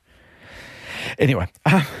stuff, Anyway,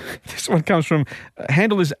 this one comes from,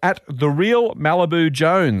 handle is at The Real Malibu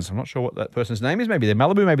Jones. I'm not sure what that person's name is. Maybe they're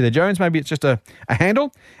Malibu, maybe they're Jones, maybe it's just a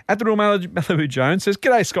handle. At The Real Malibu Jones says,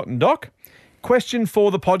 g'day, Scott and Doc. Question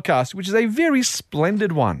for the podcast, which is a very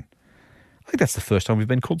splendid one. I think that's the first time we've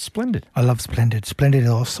been called splendid. I love splendid. Splendid is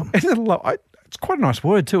awesome. Isn't it it's quite a nice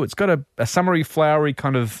word too. It's got a summery, flowery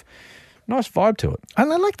kind of nice vibe to it.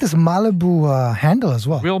 And I like this Malibu handle as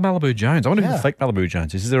well. Real Malibu Jones. I wonder who the fake Malibu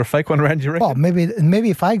Jones is. Is there a fake one around, you reckon? Well, maybe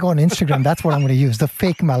if I go on Instagram, that's what I'm going to use, the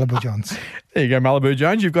fake Malibu Jones. There you go, Malibu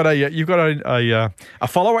Jones. You've got a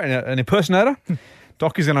follower and an impersonator.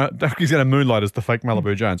 Doc is gonna moonlight as the fake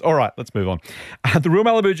Malibu Jones. All right, let's move on. The Real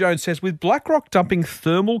Malibu Jones says, with BlackRock dumping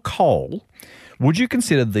thermal coal, would you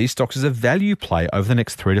consider these stocks as a value play over the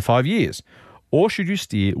next 3 to 5 years? Or should you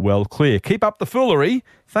steer well clear? Keep up the foolery.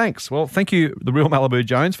 Thanks. Well, thank you, The Real Malibu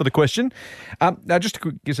Jones, for the question. Now, just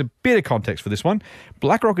to give us a bit of context for this one,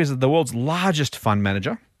 BlackRock is the world's largest fund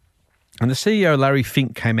manager. And the CEO, Larry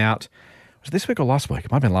Fink, came out, was it this week or last week?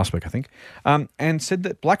 It might have been last week, I think, and said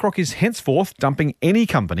that BlackRock is henceforth dumping any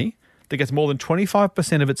company that gets more than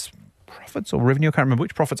 25% of its profits or revenue, I can't remember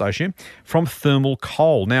which profits, I assume, from thermal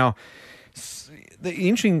coal. Now, the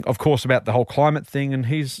interesting, of course, about the whole climate thing, and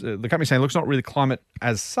the company's saying, look, it's not really climate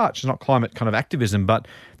as such, it's not climate kind of activism, but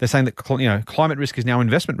they're saying that climate risk is now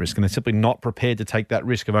investment risk, and they're simply not prepared to take that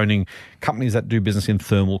risk of owning companies that do business in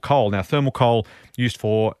thermal coal. Now, thermal coal used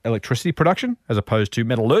for electricity production as opposed to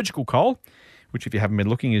metallurgical coal, which, if you haven't been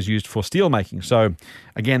looking, is used for steel making. So,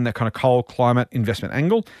 again, that kind of coal climate investment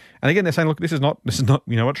angle. And again, they're saying, look, this is not,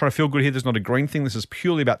 trying to feel good here. This is not a green thing. This is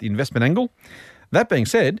purely about the investment angle. That being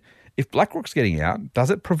said, if BlackRock's getting out, does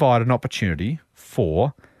it provide an opportunity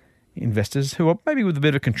for investors who are maybe with a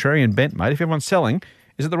bit of a contrarian bent, mate? If everyone's selling,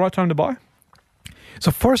 is it the right time to buy? So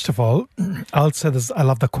first of all, I'll say this, I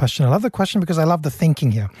love the question. I love the question because I love the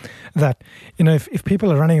thinking here. That, if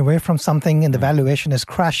people are running away from something and the valuation is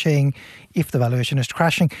crashing,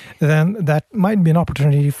 then that might be an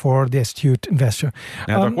opportunity for the astute investor.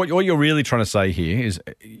 Now, Doc, what you're really trying to say here is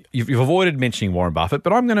you've avoided mentioning Warren Buffett,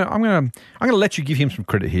 but I'm gonna let you give him some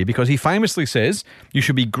credit here because he famously says you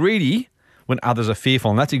should be greedy when others are fearful.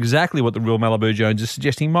 And that's exactly what The Real Malibu Jones is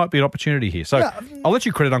suggesting might be an opportunity here. So I'll let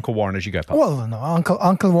you credit Uncle Warren as you go, pal. Well, no,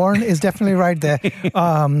 Uncle Warren is definitely right there.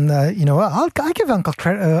 I'll give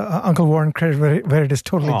Uncle Warren credit where it is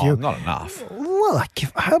totally due. Not enough. Well,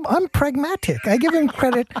 I'm pragmatic. I give him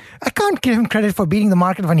credit. I can't give him credit for beating the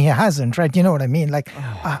market when he hasn't, right? You know what I mean? Like,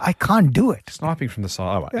 I can't do it. Sniping from the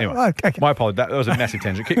side. Oh, anyway, okay. My apologies. That was a massive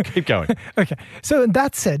tangent. Keep going. Okay. So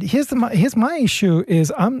that said, here's my issue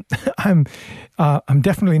is I'm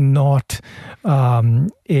definitely not like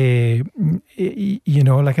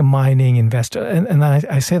a mining investor, and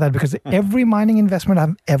I say that because every mining investment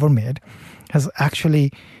I've ever made has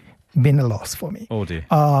actually been a loss for me. Oh dear.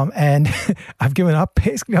 And I've given up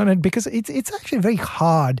basically on it because it's actually very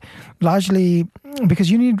hard, largely because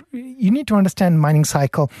you need to understand mining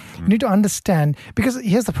cycle. You need to understand, because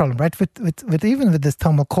here's the problem, right? With even with this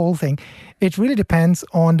thermal coal thing, it really depends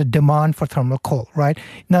on the demand for thermal coal, right?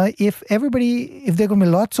 Now, if there are going to be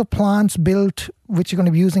lots of plants built which are going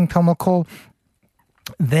to be using thermal coal,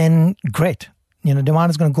 then great. demand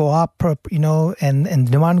is going to go up,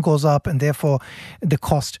 and demand goes up, and therefore the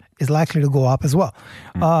cost is likely to go up as well.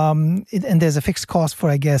 And there's a fixed cost for,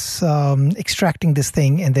 I guess, extracting this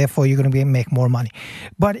thing, and therefore you're going to make more money.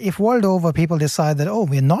 But if world over people decide that,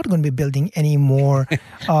 we're not going to be building any more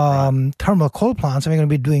thermal coal plants, and we're going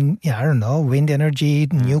to be doing, I don't know, wind energy,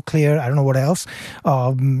 nuclear, I don't know what else,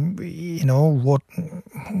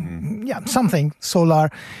 something, solar,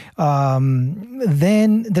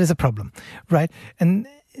 then there's a problem, right? And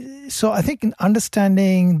so I think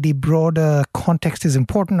understanding the broader context is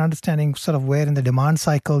important, understanding sort of where in the demand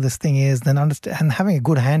cycle this thing is, then and having a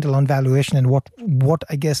good handle on valuation and what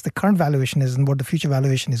I guess the current valuation is and what the future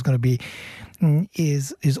valuation is going to be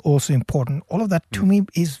is also important. All of that to me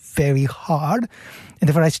is very hard, and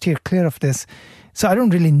therefore I steer clear of this. So I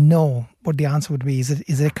don't really know what the answer would be. Is it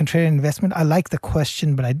a contrarian investment? I like the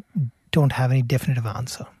question, but I don't have any definitive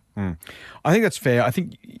answer. I think that's fair. I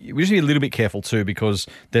think we just need to be a little bit careful too, because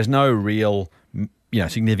there's no real,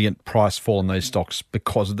 significant price fall in these stocks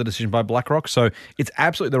because of the decision by BlackRock. So it's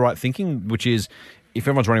absolutely the right thinking, which is if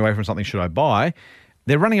everyone's running away from something, should I buy?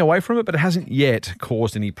 They're running away from it, but it hasn't yet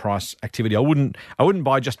caused any price activity. I wouldn't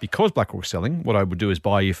buy just because BlackRock's selling. What I would do is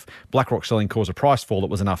buy if BlackRock selling caused a price fall that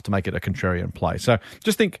was enough to make it a contrarian play. So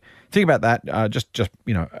just think about that. Just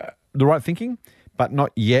the right thinking, but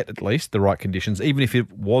not yet, at least, the right conditions, even if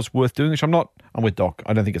it was worth doing, which I'm with Doc.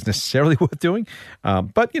 I don't think it's necessarily worth doing.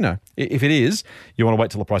 But, if it is, you want to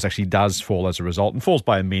wait till the price actually does fall as a result, and falls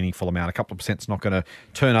by a meaningful amount. A couple of percent is not going to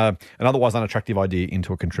turn an otherwise unattractive idea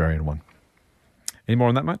into a contrarian one. Any more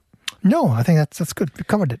on that, mate? No, I think that's good. We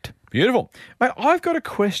covered it. Beautiful. Mate, I've got a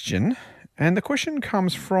question, and the question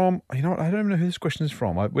comes from, I don't even know who this question is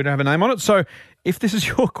from. We don't have a name on it. So if this is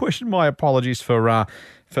your question, my apologies for I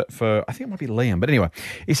think it might be Liam. But anyway,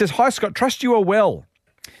 he says, "Hi, Scott. Trust you are well.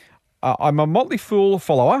 I'm a Motley Fool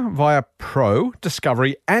follower via Pro,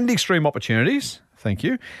 Discovery, and Extreme Opportunities. Thank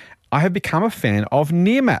you. I have become a fan of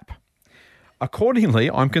Nearmap. Accordingly,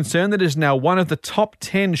 I'm concerned that it is now one of the top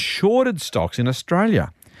 10 shorted stocks in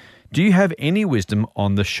Australia. Do you have any wisdom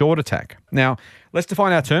on the short attack?" Now, let's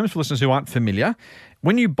define our terms for listeners who aren't familiar.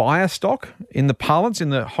 When you buy a stock, in the parlance, in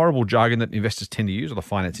the horrible jargon that investors tend to use or the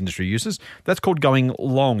finance industry uses, that's called going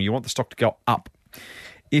long. You want the stock to go up.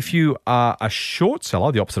 If you are a short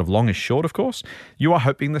seller, the opposite of long is short, of course, you are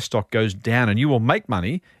hoping the stock goes down, and you will make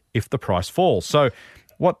money if the price falls. So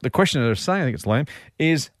what the questioner is saying, I think it's Liam,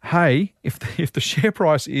 is, hey, if the share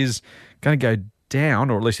price is going to go down,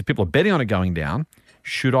 or at least if people are betting on it going down,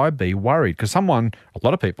 should I be worried? Because a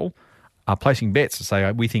lot of people are placing bets to say,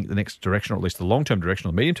 we think the next direction, or at least the long-term direction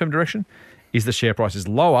or the medium-term direction, is the share price is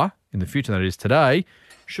lower in the future than it is today.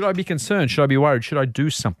 Should I be concerned? Should I be worried? Should I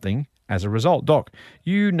do something as a result? Doc,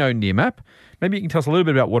 you know Nearmap. Maybe you can tell us a little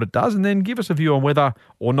bit about what it does, and then give us a view on whether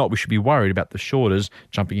or not we should be worried about the shorters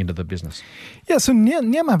jumping into the business. Yeah, so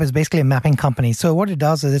Nearmap is basically a mapping company. So what it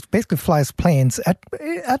does is it basically flies planes at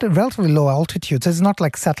a relatively low altitude. So it's not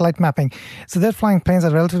like satellite mapping. So they're flying planes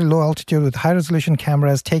at relatively low altitude with high-resolution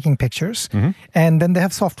cameras taking pictures. Mm-hmm. And then they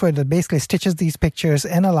have software that basically stitches these pictures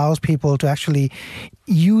and allows people to actually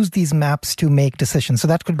use these maps to make decisions. So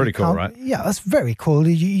that could pretty be cool, right? Yeah, that's very cool.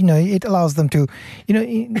 It allows them to,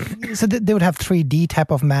 so they would have 3D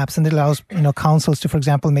type of maps, and it allows councils to, for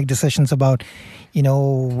example, make decisions about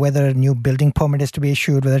whether a new building permit is to be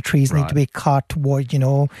issued, whether trees need to be cut,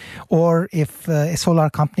 or if a solar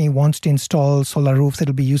company wants to install solar roofs,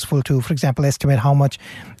 it'll be useful to, for example, estimate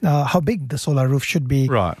how big the solar roof should be.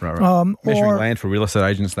 Right. Measuring land for real estate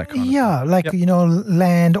agents, that kind of thing.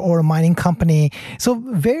 Land or a mining company. So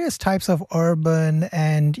various types of urban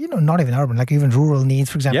and, not even urban, like even rural needs,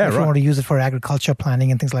 for example, if you want to use it for agriculture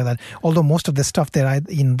planning and things like that. Although most of the stuff there,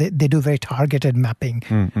 they do very targeted mapping,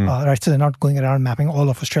 right? So they're not going around mapping all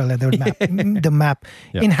of Australia. They would map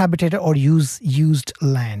inhabited or used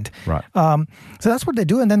land. Right. So that's what they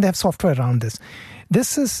do, and then they have software around this.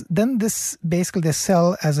 This basically they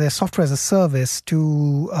sell as a software as a service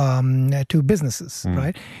to businesses,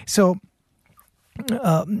 right? So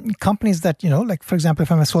companies that, like, for example,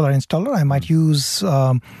 if I'm a solar installer, I might use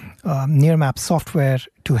Nearmap software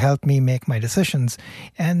to help me make my decisions.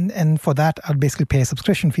 And for that, I'll basically pay a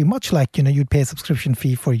subscription fee, much like, you'd pay a subscription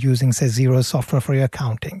fee for using, say, Xero software for your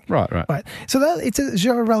accounting. Right. So it's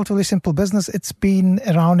a relatively simple business. It's been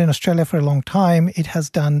around in Australia for a long time. It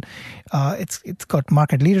has done, it's got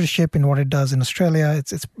market leadership in what it does in Australia.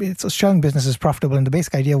 It's Australian business is profitable. And the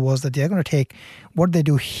basic idea was that they're going to take what they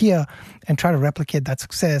do here and try to replicate that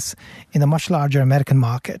success in a much larger American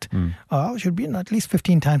market, which would be at least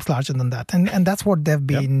 15 times larger than that. And that's what they've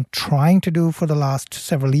been trying to do for the last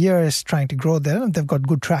several years, trying to grow there. They've got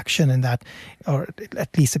good traction in that, or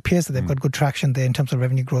at least appears that they've got good traction there in terms of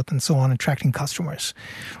revenue growth and so on, attracting customers.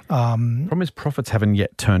 Problem is profits haven't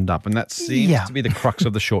yet turned up, and that seems to be the crux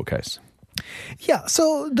of the short case. Yeah,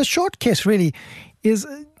 so the short case really is...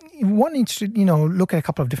 One needs to, look at a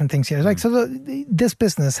couple of different things here. Like, so this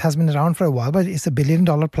business has been around for a while, but it's $1 billion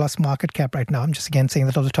plus market cap right now. I'm just again saying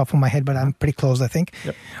that off the top of my head, but I'm pretty close, I think.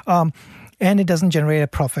 Yep. And it doesn't generate a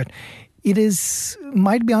profit. It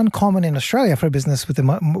might be uncommon in Australia for a business with a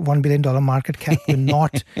 $1 billion market cap to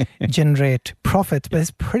not generate profits, but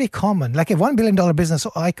it's pretty common. Like a $1 billion business,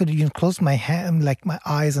 I could close my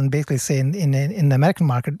eyes and basically say in the American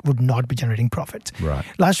market would not be generating profits. Right.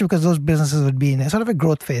 Largely because those businesses would be in a sort of a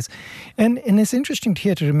growth phase. And it's interesting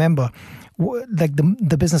here to remember like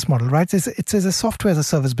the business model, right? It's a software as a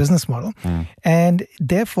service business model. And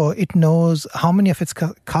therefore it knows how many of its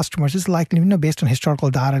customers is likely, based on historical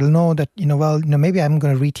data, it'll know that, maybe I'm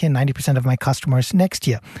going to retain 90% of my customers next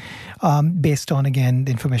year, based on, again,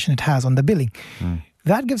 the information it has on the billing.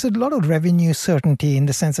 That gives it a lot of revenue certainty in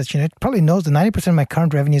the sense that, it probably knows that 90% of my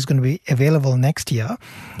current revenue is going to be available next year.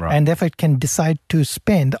 Right. And therefore it can decide to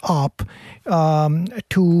spend up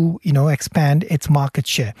to, expand its market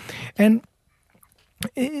share. And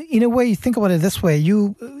in a way, you think about it this way,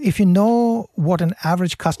 if you know what an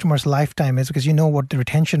average customer's lifetime is, because you know what the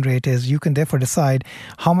retention rate is, you can therefore decide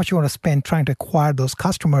how much you want to spend trying to acquire those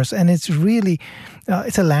customers. And it's really,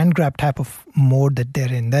 it's a land grab type of mode that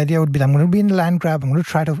they're in. The idea would be, I'm going to be in the land grab, I'm going to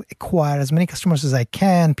try to acquire as many customers as I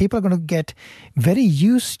can. People are going to get very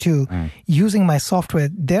used to using my software.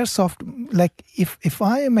 Like if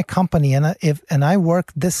I am a company and I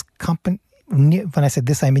work this company, when I say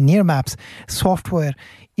this, I mean Nearmap's software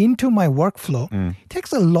into my workflow, it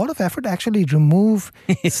takes a lot of effort to actually remove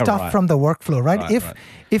stuff from the workflow, right?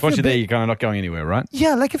 If once you're there, you're kind of not going anywhere, right?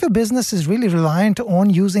 Yeah, like if a business is really reliant on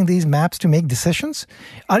using these maps to make decisions,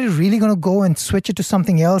 are you really going to go and switch it to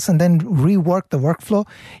something else and then rework the workflow?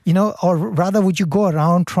 Or rather, would you go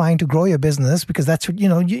around trying to grow your business? Because that's,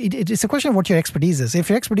 it's a question of what your expertise is. If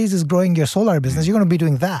your expertise is growing your solar business, you're going to be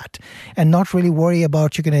doing that and not really worry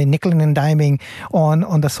about you're going to nickel and diming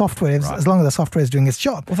on the software as long as the software is doing its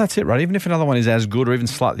job. Well, that's it, right? Even if another one is as good or even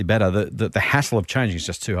slightly better, the hassle of changing is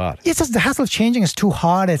just too hard. It's just the hassle of changing is too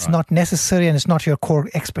hard. It's not necessary and it's not your core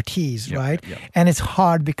expertise, right? Yep. And it's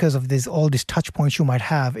hard because of all these touch points you might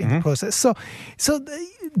have in the process. So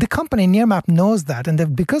the company Nearmap knows that.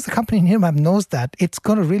 And because the company Nearmap knows that, it's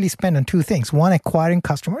going to really spend on two things. One, acquiring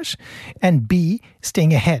customers, and B,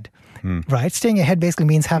 staying ahead. Right, staying ahead basically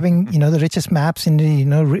means having the richest maps and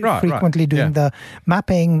frequently doing the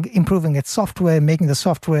mapping, improving its software, making the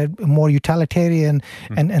software more utilitarian,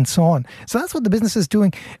 and so on. So that's what the business is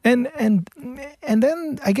doing. And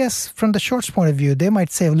then I guess from the short's point of view, they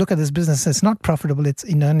might say, look at this business; it's not profitable. It's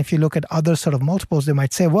and if you look at other sort of multiples, they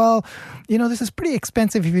might say, well, this is pretty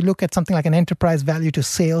expensive. If you look at something like an enterprise value to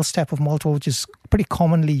sales type of multiple, which is pretty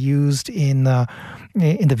commonly used in the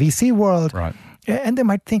VC world, right. And they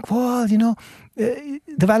might think, well, the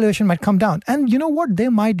valuation might come down. And you know what? They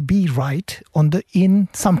might be right in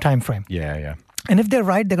some time frame. Yeah. And if they're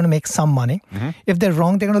right, they're going to make some money. If they're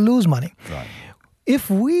wrong, they're going to lose money. Right.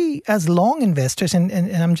 If we, as long investors, and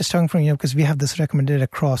I'm just talking from, because we have this recommended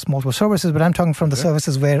across multiple services, but I'm talking from the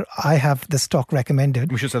services where I have the stock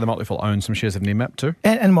recommended. We should say the Motley Fool owns some shares of Nearmap too.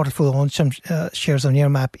 And Motley Fool owns some shares of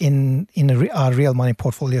Nearmap in our real money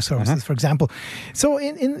portfolio services, for example. So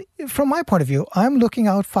from my point of view, I'm looking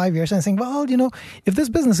out 5 years and saying, well, if this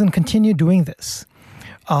business can continue doing this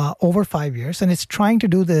over 5 years, and it's trying to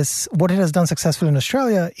do this, what it has done successfully in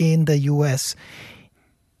Australia, in the US,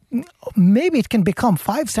 maybe it can become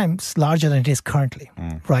 5 times larger than it is currently,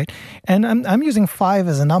 right? And I'm using 5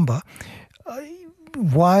 as a number,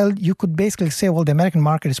 while you could basically say, well, the American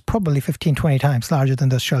market is probably 15, 20 times larger than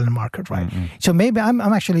the Australian market, right? So maybe I'm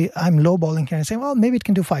lowballing here and saying, well, maybe it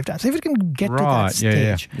can do 5 times. If it can get to that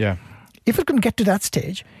stage, if it can get to that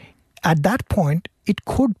stage, at that point, it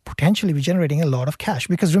could potentially be generating a lot of cash.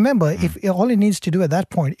 Because remember, if all it needs to do at that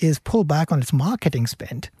point is pull back on its marketing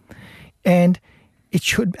spend, and it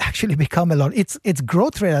should actually become a lot. Its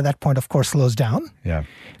growth rate at that point, of course, slows down. Yeah,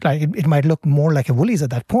 like it might look more like a Woolies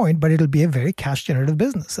at that point, but it'll be a very cash generative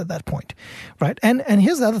business at that point, right? And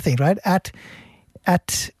here's the other thing, right? At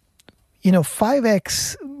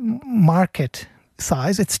 5x market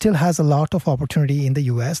size, it still has a lot of opportunity in the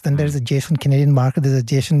US. Then there's adjacent Canadian market, there's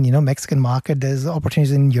adjacent Mexican market, there's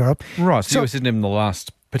opportunities in Europe. Right, so US isn't even the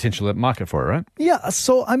last potential market for it, right? Yeah.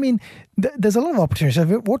 So, I mean, there's a lot of opportunities. So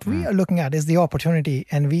what we are looking at is the opportunity,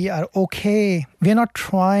 and we are okay. We're not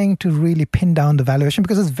trying to really pin down the valuation,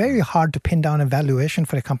 because it's very hard to pin down a valuation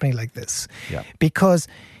for a company like this. Yeah. Because,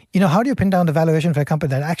 how do you pin down the valuation for a company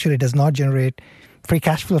that actually does not generate free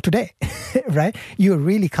cash flow today, right? You're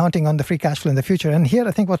really counting on the free cash flow in the future. And here,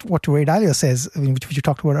 I think what Ray Dalio says, which you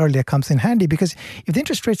talked about earlier, comes in handy, because if the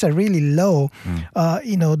interest rates are really low,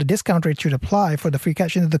 the discount rate should apply for the free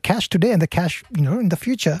cash, the cash today and the cash, in the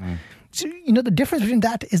future. So, the difference between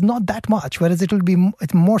that is not that much, whereas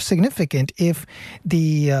it's more significant if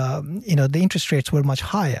the the interest rates were much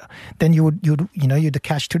higher. Then the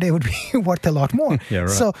cash today would be worth a lot more. Yeah,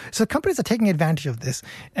 right. So companies are taking advantage of this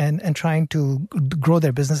and trying to grow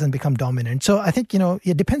their business and become dominant. So I think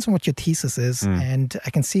it depends on what your thesis is, and I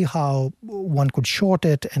can see how one could short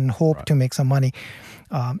it and hope to make some money.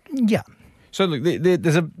 Yeah. So look,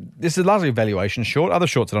 this is largely a valuation short. Other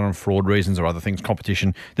shorts are done on fraud reasons or other things,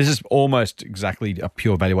 competition. This is almost exactly a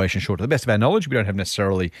pure valuation short. To the best of our knowledge, we don't have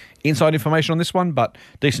necessarily inside information on this one, but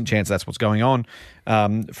decent chance that's what's going on.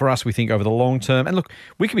 For us, we think over the long term, and look,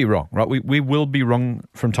 we could be wrong, right? We will be wrong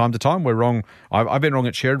from time to time. We're wrong. I've been wrong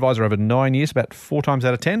at Share Advisor over 9 years, about 4 times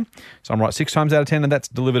out of 10. So I'm right 6 times out of 10, and that's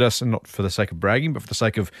delivered us, and not for the sake of bragging, but for the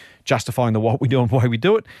sake of justifying what we do and why we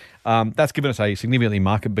do it. That's given us a significantly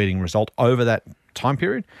market-beating result over that time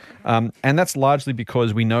period. And that's largely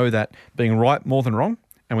because we know that being right more than wrong,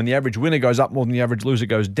 and when the average winner goes up more than the average loser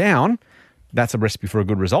goes down, that's a recipe for a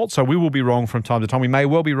good result. So we will be wrong from time to time. We may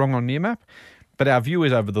well be wrong on Nearmap, but our view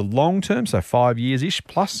is over the long term, so 5 years-ish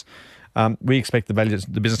plus, we expect the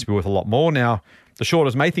business to be worth a lot more. Now, the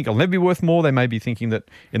shorters may think it'll never be worth more. They may be thinking that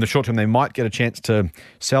in the short term they might get a chance to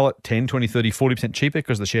sell it 10, 20, 30, 40% cheaper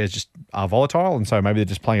because the shares just are volatile, and so maybe they're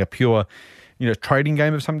just playing a pure trading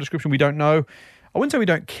game of some description. We don't know. I wouldn't say we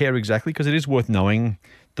don't care exactly, because it is worth knowing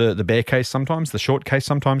the bear case sometimes, the short case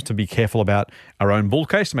sometimes, to be careful about our own bull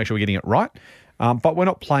case to make sure we're getting it right. But we're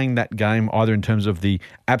not playing that game either in terms of the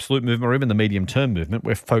absolute movement or even the medium-term movement.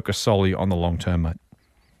 We're focused solely on the long term, mate.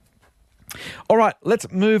 All right, let's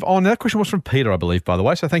move on. That question was from Peter, I believe, by the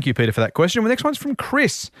way. So thank you, Peter, for that question. The next one's from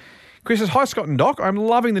Chris. Chris says, "Hi, Scott and Doc. I'm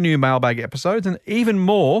loving the new mailbag episodes, and even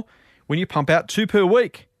more when you pump out 2 per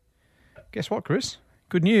week." Guess what, Chris?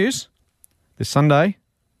 Good news. This Sunday,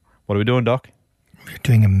 what are we doing, Doc? We're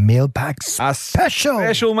doing a mailbag special. A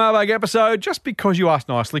special mailbag episode, just because you asked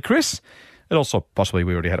nicely, Chris. It also possibly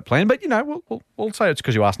we already had it planned, but we'll say it's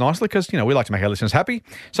because you asked nicely, because we like to make our listeners happy.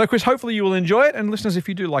 So, Chris, hopefully you will enjoy it. And listeners, if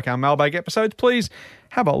you do like our mailbag episodes, please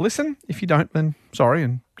have a listen. If you don't, then sorry,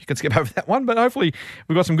 and you can skip over that one. But hopefully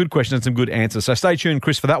we've got some good questions and some good answers. So stay tuned,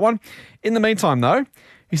 Chris, for that one. In the meantime, though,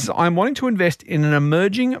 he says, "I'm wanting to invest in an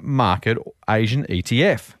emerging market Asian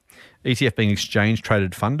ETF." ETF being exchange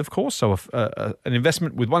traded fund, of course. So an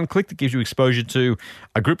investment with one click that gives you exposure to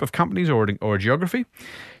a group of companies or a geography.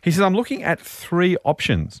 He says, "I'm looking at 3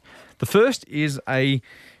 options. The first is a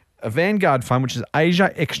Vanguard fund, which is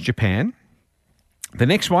Asia ex Japan. The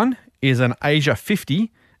next one is an Asia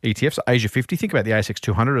 50 ETF. So Asia 50, think about the ASX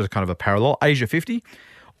 200 as a kind of a parallel, Asia 50,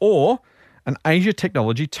 or an Asia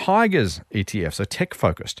Technology Tigers ETF, so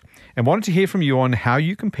tech-focused, and wanted to hear from you on how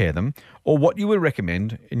you compare them or what you would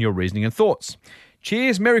recommend in your reasoning and thoughts.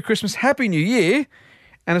 Cheers, Merry Christmas, Happy New Year,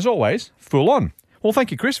 and as always, full on." Well, thank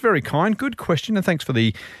you, Chris. Very kind. Good question, and thanks for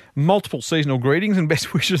the multiple seasonal greetings and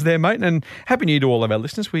best wishes there, mate, and Happy New Year to all of our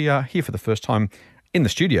listeners. We are here for the first time in the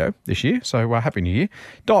studio this year, so Happy New Year.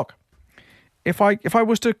 Doc, If I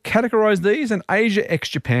was to categorize these, an Asia ex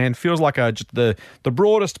Japan feels like just the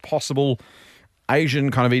broadest possible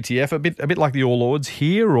Asian kind of ETF, a bit like the All Ords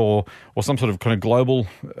here, or some sort of kind of global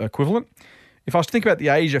equivalent. If I was to think about the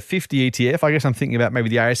Asia 50 ETF, I guess I'm thinking about maybe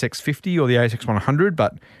the ASX 50 or the ASX 100,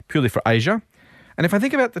 but purely for Asia. And if I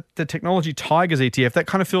think about the Technology Tigers ETF, that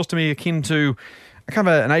kind of feels to me akin to kind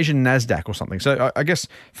of an Asian NASDAQ or something. So I guess,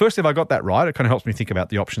 firstly, if I got that right, it kind of helps me think about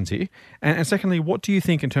the options here. And secondly, what do you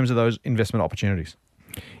think in terms of those investment opportunities?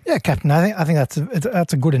 Yeah, Captain, I think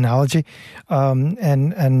that's a good analogy.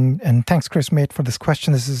 And thanks, Chris, mate, for this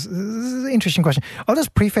question. This is an interesting question. I'll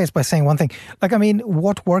just preface by saying one thing.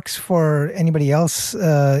 What works for anybody else,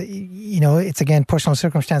 it's, again, personal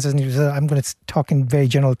circumstances. And I'm going to talk in very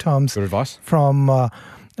general terms. Good advice. From,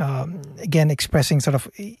 again, expressing sort of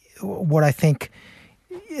what I think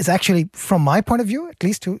is actually, from my point of view, at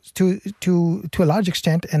least to a large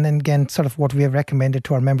extent, and then again, sort of what we have recommended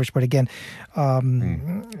to our members. But again,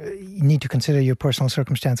 you need to consider your personal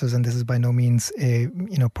circumstances, and this is by no means a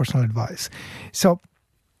personal advice. So,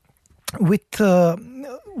 with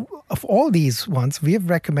of all these ones, we have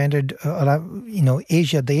recommended, the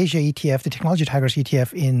Asia ETF, the Technology Tigers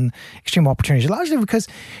ETF in Extreme Opportunities, largely because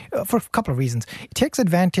for a couple of reasons. It takes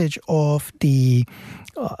advantage of the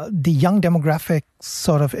young demographic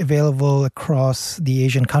sort of available across the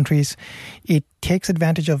Asian countries. It takes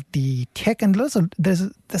advantage of the tech, and there's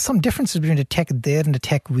some differences between the tech there and the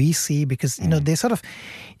tech we see, because they sort of,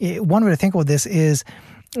 one way to think about this is,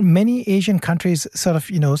 many Asian countries sort of,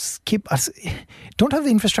 don't have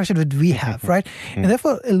the infrastructure that we have, right? And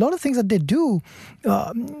therefore, a lot of things that they do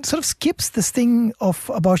sort of skips this thing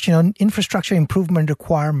about infrastructure improvement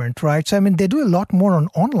requirement, right? So, I mean, they do a lot more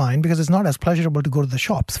online because it's not as pleasurable to go to the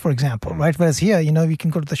shops, for example, right? Whereas here, we can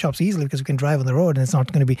go to the shops easily because we can drive on the road and it's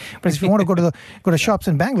not going to be. But if you want to go to shops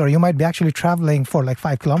in Bangalore, you might be actually traveling for like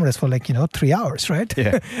 5 kilometers for 3 hours, right?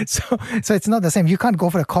 Yeah. So it's not the same. You can't go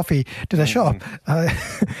for a coffee to the shop.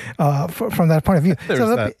 From that point of view.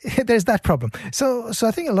 There's that problem. So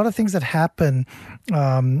I think a lot of things that happen,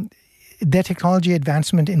 their technology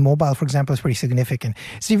advancement in mobile, for example, is pretty significant.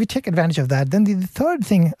 So if you take advantage of that, then the third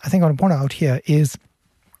thing I think I want to point out here is,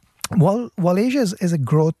 while Asia is a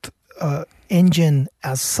growth engine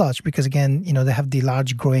as such, because again, they have the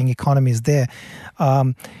large growing economies there,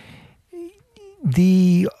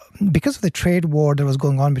 because of the trade war that was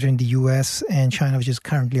going on between the US and China, which is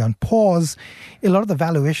currently on pause, a lot of the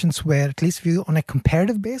valuations were, at least viewed on a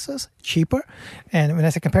comparative basis, cheaper. And when I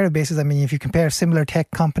say comparative basis, I mean if you compare similar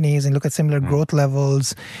tech companies and look at similar growth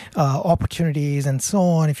levels, opportunities, and so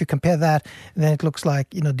on, if you compare that, then it looks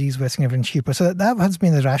like these were significantly cheaper. So that has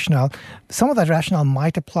been the rationale. Some of that rationale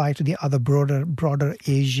might apply to the other broader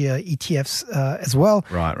Asia ETFs as well.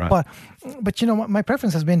 Right. But my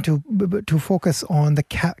preference has been to focus on the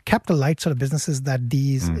capital light sort of businesses that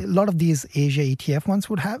a lot of these Asia ETF ones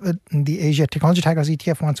would have, the Asia Technology Tigers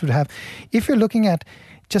ETF ones would have. If you're looking at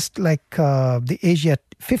just like the Asia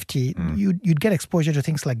 50, you'd get exposure to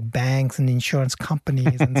things like banks and insurance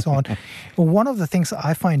companies and so on. But one of the things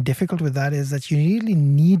I find difficult with that is that you really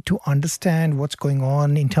need to understand what's going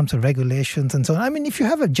on in terms of regulations and so on. I mean, if you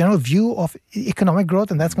have a general view of economic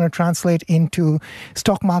growth and that's going to translate into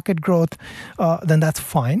stock market growth, then that's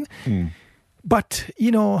fine. But,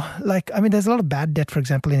 there's a lot of bad debt, for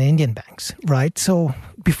example, in Indian banks, right? So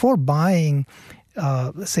before buying,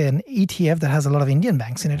 say, an ETF that has a lot of Indian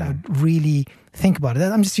banks in it, I would really think about it.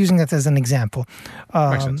 I'm just using that as an example.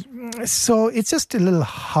 Makes sense. So it's just a little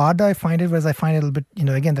harder, I find it, whereas I find it a little bit,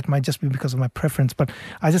 again, that might just be because of my preference, but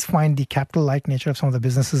I just find the capital light nature of some of the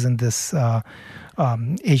businesses in this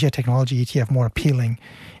Asia Technology ETF more appealing.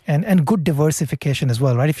 And good diversification as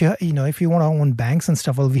well, right? If you want to own banks and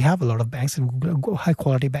stuff, well, we have a lot of banks, high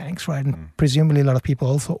quality banks, right? And presumably a lot of people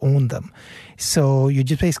also own them. So you're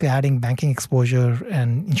just basically adding banking exposure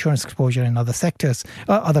and insurance exposure in other sectors,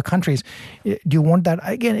 other countries. Do you want that?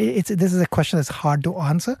 Again, this is a question that's hard to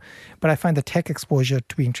answer, but I find the tech exposure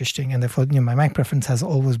to be interesting, and therefore, my preference has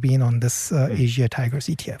always been on this Asia Tigers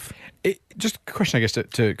ETF. Just a question, I guess,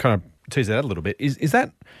 to kind of tease that out a little bit. Is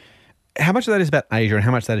that, how much of that is about Asia and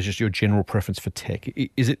how much of that is just your general preference for tech?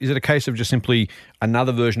 Is it a case of just simply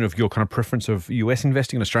another version of your kind of preference of US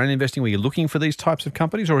investing and Australian investing where you're looking for these types of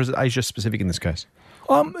companies, or is it Asia specific in this case?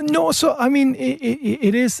 No, so I mean,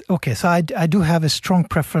 it is, okay, so I do have a strong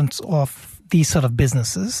preference of these sort of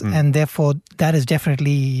businesses, and therefore that is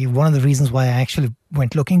definitely one of the reasons why I actually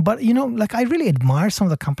went looking. But I really admire some of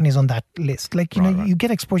the companies on that list. You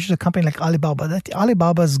get exposure to a company like Alibaba.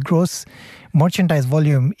 Alibaba's gross merchandise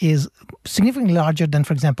volume is significantly larger than,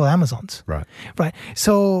 for example, Amazon's. Right.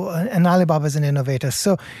 So, and Alibaba is an innovator.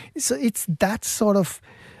 So it's that sort of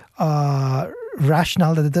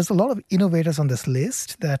rationale that there's a lot of innovators on this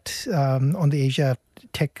list that on the Asia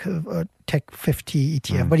Tech 50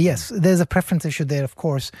 ETF. But yes, there's a preference issue there, of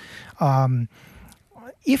course.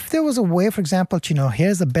 If there was a way, for example,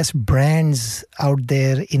 here's the best brands out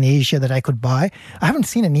there in Asia that I could buy. I haven't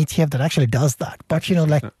seen an ETF that actually does that. But,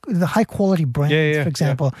 the high quality brands, for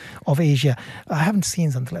example, of Asia, I haven't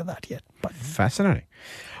seen something like that yet. But fascinating.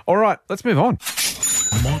 All right, let's move on.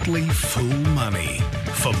 Motley Fool Money.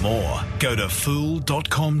 For more, go to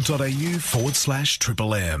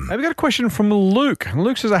fool.com.au/MMM. Hey, we got a question from Luke.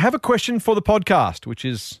 Luke says, I have a question for the podcast, which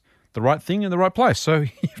is the right thing in the right place. So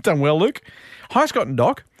you've done well, Luke. Hi, Scott and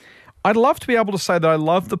Doc. I'd love to be able to say that I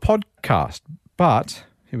love the podcast, but,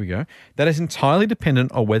 here we go, that is entirely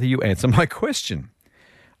dependent on whether you answer my question.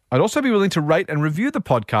 I'd also be willing to rate and review the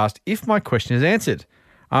podcast if my question is answered.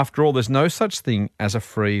 After all, there's no such thing as a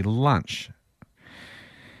free lunch.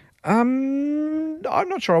 I'm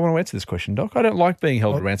not sure I want to answer this question, Doc. I don't like being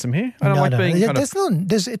held at ransom here. I don't like being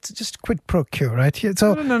it's just quid pro quo, right? Here.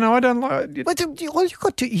 So no, I don't like. But all you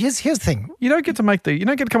got to here's the thing. You don't get to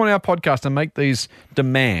come on our podcast and make these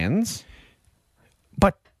demands.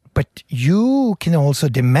 But you can also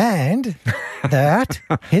demand that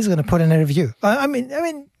he's going to put in a review. I mean,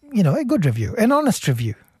 a good review, an honest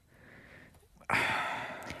review.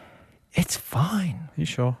 It's fine. You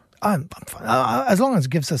sure? I'm fine. As long as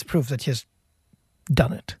it gives us proof that he's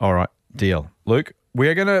done it. All right, deal. Luke, we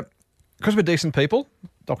are going to, because we're decent people,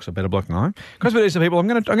 Doc's a better bloke than I am, because we're decent people, I'm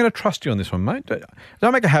going to trust you on this one, mate.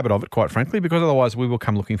 Don't make a habit of it, quite frankly, because otherwise we will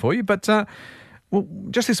come looking for you. But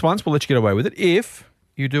just this once, we'll let you get away with it. If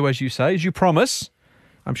you do as you say, as you promise,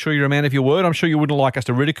 I'm sure you're a man of your word. I'm sure you wouldn't like us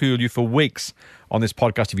to ridicule you for weeks on this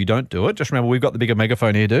podcast if you don't do it. Just remember, we've got the bigger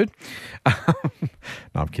megaphone here, dude. No,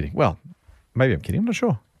 I'm kidding. Well, maybe I'm kidding. I'm not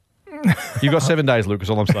sure. You've got 7 days, Luke, is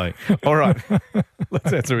all I'm saying. All right.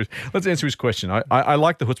 Let's answer his question. I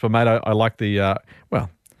like the chutzpah, mate. I like the,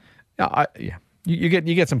 You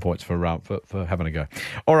get some points for having a go.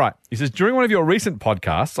 All right. He says, during one of your recent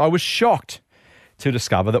podcasts, I was shocked to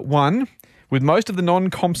discover that, one, with most of the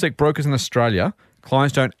non-CommSec brokers in Australia,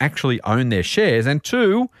 clients don't actually own their shares, and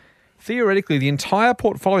two, theoretically, the entire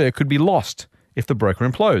portfolio could be lost if the broker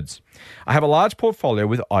implodes. I have a large portfolio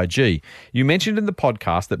with IG. You mentioned in the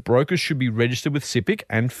podcast that brokers should be registered with SIPC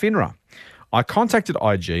and FINRA. I contacted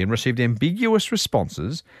IG and received ambiguous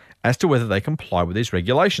responses as to whether they comply with these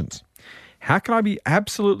regulations. How can I be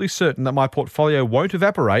absolutely certain that my portfolio won't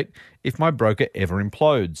evaporate if my broker ever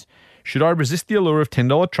implodes? Should I resist the allure of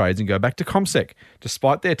 $10 trades and go back to CommSec,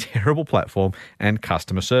 despite their terrible platform and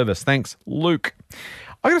customer service? Thanks, Luke.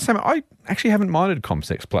 I got to say, I actually haven't minded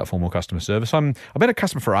CommSec's platform or customer service. I've been a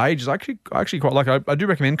customer for ages. I actually quite like it. I do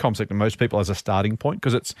recommend CommSec to most people as a starting point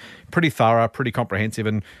because it's pretty thorough, pretty comprehensive,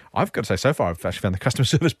 and I've got to say, so far, I've actually found the customer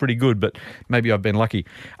service pretty good, but maybe I've been lucky.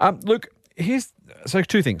 Luke, so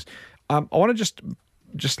two things. I want to just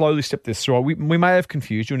slowly step this through. We may have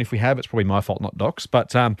confused you, and if we have, it's probably my fault, not Doc's. But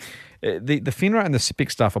the FINRA and the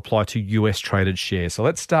SIPC stuff apply to US traded shares. So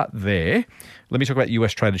let's start there. Let me talk about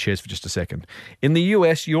US traded shares for just a second. In the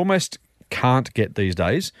US, you almost can't get these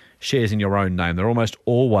days shares in your own name. They're almost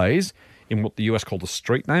always in what the US call the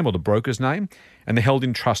street name or the broker's name, and they're held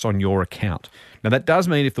in trust on your account. Now, that does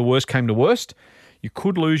mean if the worst came to worst, you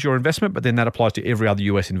could lose your investment, but then that applies to every other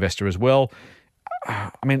US investor as well.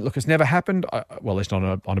 I mean, look, it's never happened, well, at least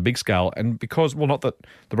on a big scale, and because, well, not that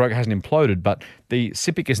the broker hasn't imploded, but the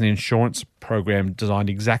SIPC is an insurance program designed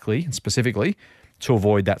exactly and specifically to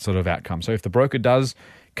avoid that sort of outcome. So if the broker does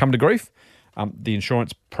come to grief, the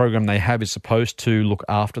insurance program they have is supposed to look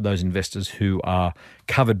after those investors who are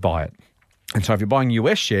covered by it. And so if you're buying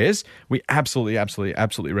US shares, we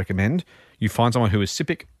absolutely recommend you find someone who is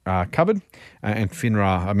SIPC covered and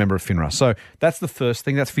FINRA, a member of FINRA. So that's the first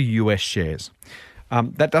thing. That's for US shares.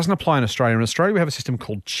 That doesn't apply in Australia. In Australia, we have a system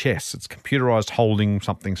called CHESS. It's computerised holding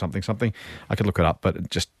something. I could look it up, but it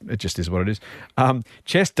just is what it is.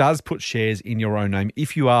 CHESS does put shares in your own name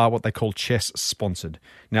if you are what they call CHESS sponsored.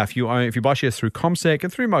 Now, if you buy shares through CommSec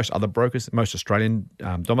and through most other brokers, most Australian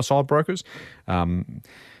domiciled brokers,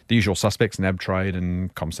 the usual suspects, NAB Trade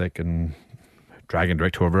and CommSec and Dragon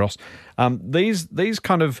Direct, whoever else, these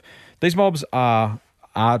mobs are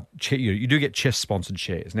you do get CHESS sponsored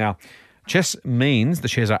shares. Now, CHESS means the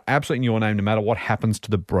shares are absolutely in your name no matter what happens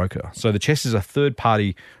to the broker. So the CHESS is a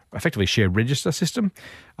third-party, effectively share register system.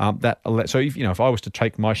 So if I was to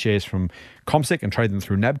take my shares from CommSec and trade them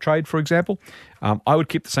through NAB Trade, for example, I would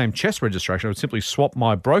keep the same CHESS registration. I would simply swap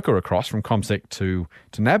my broker across from CommSec to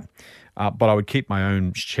NAB, but I would keep my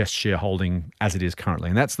own CHESS shareholding as it is currently.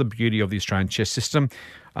 And that's the beauty of the Australian CHESS system.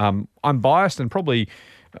 I'm biased and probably...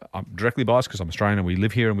 I'm directly biased because I'm Australian and we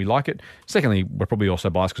live here and we like it. Secondly, we're probably also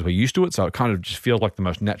biased because we're used to it, so it kind of just feels like the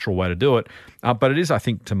most natural way to do it. But it is, I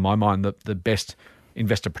think, to my mind, the best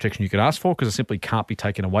investor protection you could ask for because it simply can't be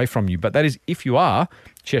taken away from you. But that is if you are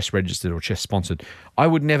CHESS registered or CHESS sponsored. I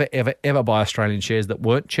would never, ever, ever buy Australian shares that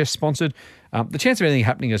weren't CHESS sponsored. The chance of anything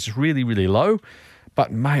happening is really, really low.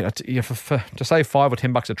 But, mate, to save $5 or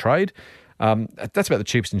 $10 a trade, that's about the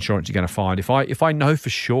cheapest insurance you're going to find. If I know for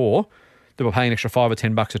sure that we're paying an extra $5 or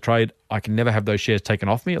 $10 a trade, I can never have those shares taken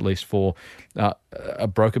off me, at least for a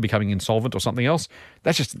broker becoming insolvent or something else.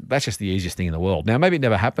 That's just the easiest thing in the world. Now, maybe it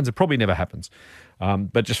never happens. It probably never happens.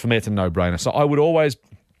 But just for me, it's a no-brainer. So I would always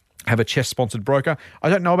have a CHESS-sponsored broker. I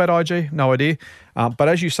don't know about IG, no idea. But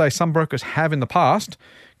as you say, some brokers have in the past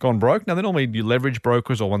gone broke. Now, they're normally leverage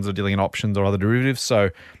brokers or ones that are dealing in options or other derivatives.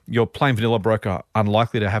 So your plain vanilla broker,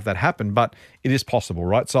 unlikely to have that happen, but it is possible,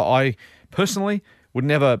 right? So I personally would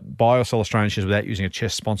never buy or sell Australian shares without using a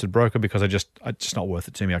CHESS-sponsored broker because it's just not worth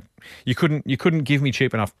it to me. You couldn't give me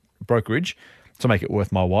cheap enough brokerage to make it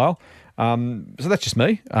worth my while. So that's just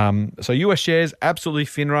me. So US shares, absolutely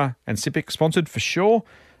FINRA and SIPC sponsored for sure.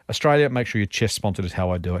 Australia, make sure you're CHESS-sponsored is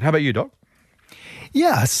how I do it. How about you, Doc?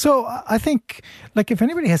 Yeah, so I think, like, if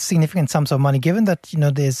anybody has significant sums of money, given that,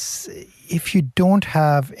 if you don't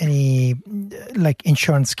have any, like,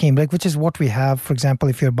 insurance scheme, like, which is what we have, for example,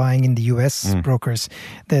 if you're buying in the US brokers,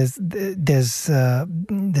 there's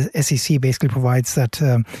the SEC basically provides that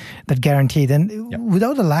guarantee. Then with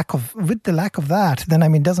the lack of that, then,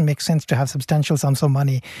 it doesn't make sense to have substantial sums of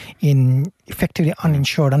money in effectively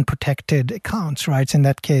uninsured, unprotected accounts, right? So in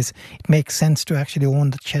that case, it makes sense to actually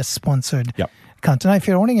own the CHESS-sponsored account. Now, if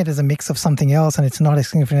you're owning it as a mix of something else and it's not a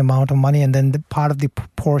significant amount of money, and then the part of the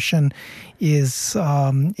proportion is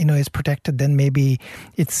is protected, then maybe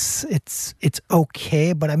it's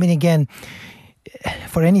okay. But again,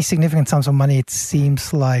 for any significant sums of money, it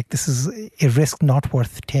seems like this is a risk not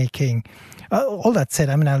worth taking. All that said,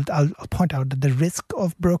 I'll point out that the risk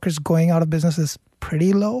of brokers going out of business is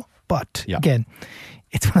pretty low. But again,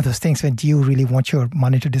 it's one of those things when do you really want your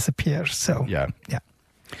money to disappear? So yeah.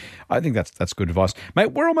 I think that's good advice.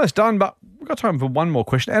 Mate, we're almost done, but we've got time for one more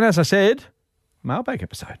question. And as I said, mailbag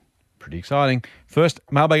episode. Pretty exciting. First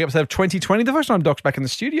mailbag episode of 2020, the first time Doc's back in the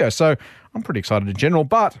studio. So I'm pretty excited in general.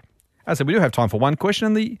 But as I said, we do have time for one question.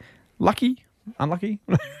 And the unlucky,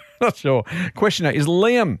 not sure, questioner is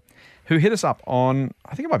Liam, who hit us up on,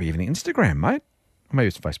 I think it might be even Instagram, mate. Or maybe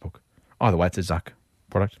it's Facebook. Either way, it's a Zuck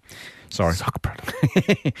product. Sorry. Zuck product.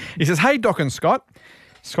 He says, hey, Doc and Scott.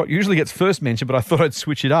 Scott usually gets first mention, but I thought I'd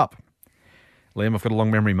switch it up. Liam, I've got a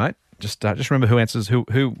long memory, mate. Just remember who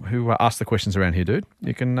asked the questions around here, dude.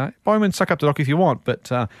 You can by all means suck up to Doc if you want, but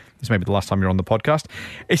this may be the last time you're on the podcast.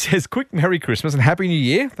 It says, quick Merry Christmas and Happy New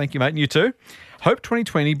Year. Thank you, mate, and you too. Hope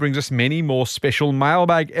 2020 brings us many more special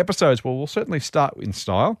mailbag episodes. Well, we'll certainly start in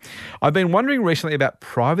style. I've been wondering recently about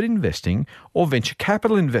private investing or venture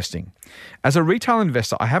capital investing. As a retail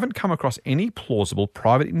investor, I haven't come across any plausible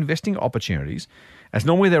private investing opportunities, as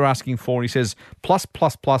normally they're asking for, and he says, plus,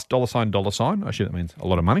 dollar sign. I assume that means a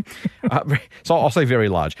lot of money. So I'll say very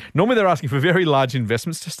large. Normally they're asking for very large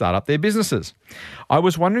investments to start up their businesses. I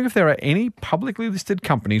was wondering if there are any publicly listed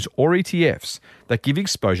companies or ETFs that give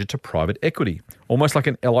exposure to private equity, almost like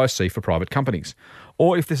an LIC for private companies,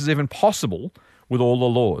 or if this is even possible with all the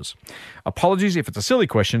laws. Apologies if it's a silly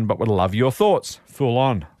question, but would love your thoughts. Full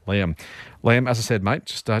on, Liam. Liam, as I said, mate,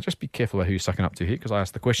 just be careful about who you're sucking up to here because I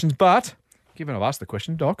asked the questions, but given I've asked the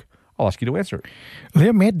question, Doc, I'll ask you to answer it.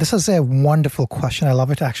 Liam, mate, this is a wonderful question. I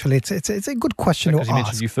love it, actually. It's a good question to ask. Because he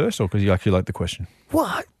mentioned you first or because you actually like the question?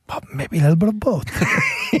 What? Maybe a little bit of both.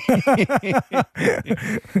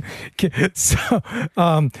 Okay, so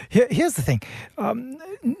here's the thing. I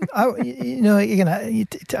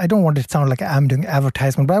don't want it to sound like I'm doing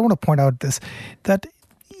advertisement, but I want to point out that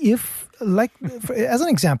if, as an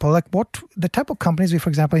example, what the type of companies we, for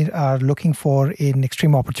example, are looking for in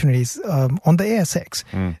extreme opportunities on the ASX,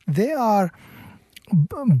 they are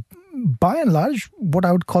by and large what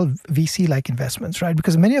I would call VC-like investments, right?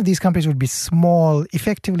 Because many of these companies would be small.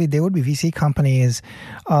 Effectively, they would be VC companies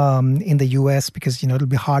in the US because, it'll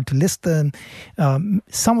be hard to list them.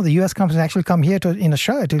 Some of the US companies actually come here in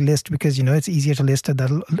Australia to list because, it's easier to list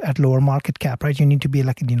at lower market cap, right? You need to be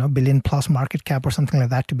like, billion plus market cap or something like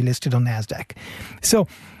that to be listed on NASDAQ. So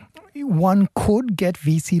one could get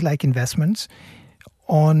VC-like investments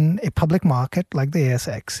on a public market like the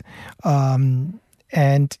ASX.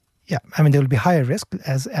 And there will be higher risk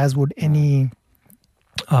as would any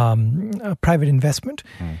private investment,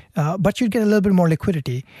 but you'd get a little bit more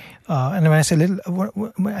liquidity. And when I say little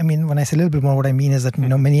bit more, what I mean is that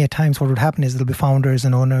many a times what would happen is there'll be founders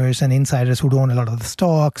and owners and insiders who own a lot of the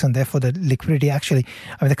stocks, and therefore the liquidity actually,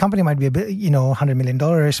 the company might be a bit, $100 million,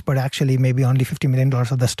 but actually maybe only $50 million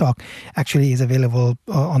of the stock actually is available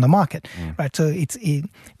on the market, right? So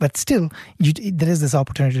but still, there is this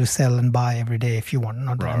opportunity to sell and buy every day if you want.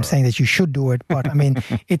 Not that I'm saying that you should do it, but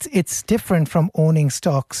it's different from owning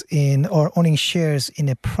stocks or owning shares in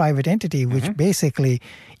a private entity, which basically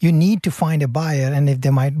you need to find a buyer, and if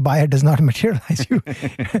the buyer does not materialize,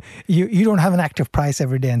 you don't have an active price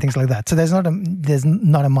every day and things like that. So there's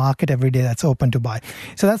not a market every day that's open to buy.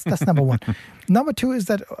 So that's number one. Number two is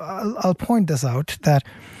that I'll point this out that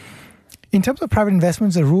In terms of private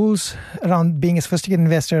investments, the rules around being a sophisticated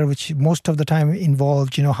investor, which most of the time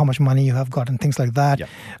involved, how much money you have got and things like that,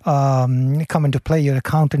 come into play. Your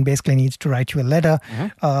accountant basically needs to write you a letter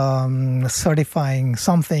certifying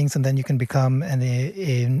some things, and then you can become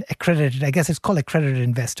an accredited, I guess it's called accredited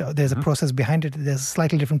investor. There's a process behind it. There's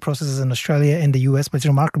slightly different processes in Australia and the US, but it's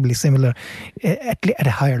remarkably similar at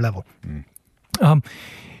a higher level.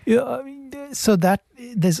 So that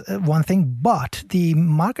there's one thing, but the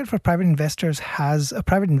market for private investing has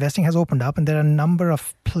opened up, and there are a number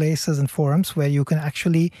of places and forums where you can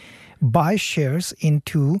actually buy shares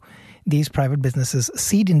into these private businesses.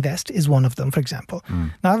 Seed Invest is one of them, for example.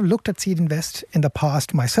 Now, I've looked at Seed Invest in the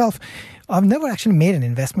past myself. I've never actually made an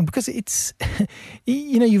investment because it's,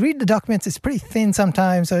 you read the documents, it's pretty thin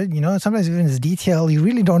sometimes, sometimes even it's detailed. You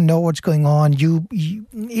really don't know what's going on. You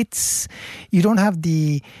don't have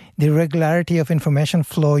the regularity of information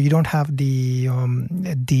flow. You don't have the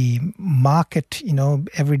market,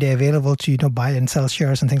 every day available to, buy and sell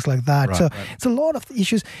shares and things like that. It's a lot of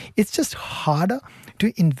issues. It's just harder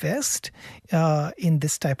to invest in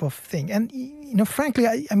this type of thing. And, frankly,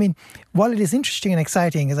 I mean, while it is interesting and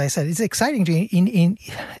exciting, as I said, it's exciting to,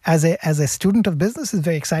 as a student of business, it's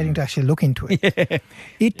very exciting to actually look into it.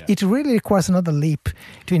 It really requires another leap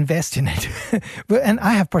to invest in it. And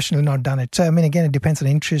I have personally not done it. So, I mean, again, it depends on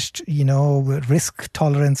interest, risk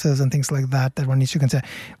tolerances and things like that one needs to consider.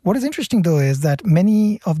 What is interesting, though, is that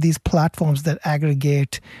many of these platforms that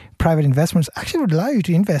aggregate private investments actually would allow you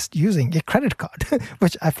to invest using a credit card,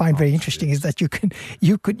 which I find very interesting, is that you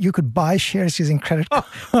could buy shares using credit card.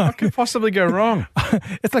 What could possibly go wrong?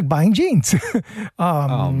 It's like buying jeans.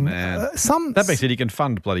 Oh, man. That makes it you can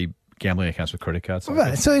fund bloody gambling accounts with credit cards.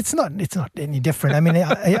 Right. So it's not any different. I mean,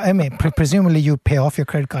 I mean, presumably you pay off your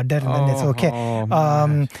credit card debt and then it's okay.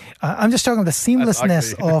 I'm just talking about the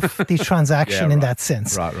seamlessness of the transaction in that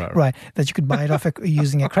sense. Right. That you could buy it off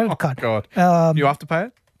using a credit card. God. You have to pay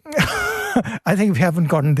it? I think we haven't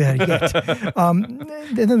gotten there yet.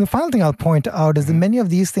 Then the final thing I'll point out is that many of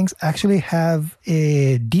these things actually have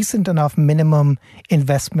a decent enough minimum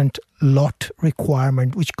investment lot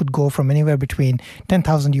requirement, which could go from anywhere between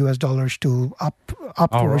 $10,000 to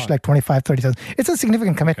upwards like 25, 30,000. It's a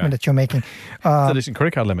significant commitment that you're making. It's a decent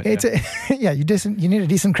credit card limit. You need a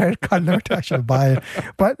decent credit card limit to actually buy it.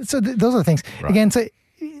 But so those are the things. Right. Again, so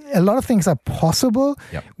a lot of things are possible.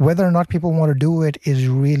 Whether or not people want to do it is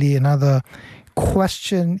really another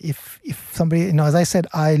question. If somebody, as I said,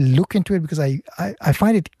 I look into it because I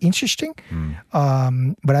find it interesting.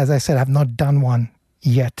 But as I said, I've not done one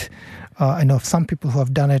yet. I know of some people who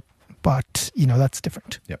have done it, but that's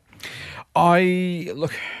different. I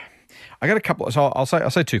got a couple. So I'll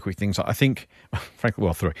say two quick things. I think,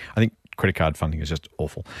 frankly, three. I think credit card funding is just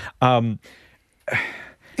awful.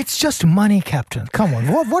 It's just money, Captain. Come on.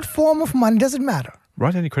 What form of money does it matter?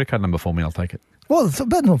 Write any credit card number for me. I'll take it. Well,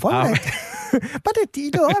 but I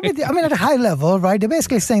mean, at a high level, right? They're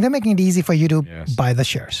basically saying they're making it easy for you to buy the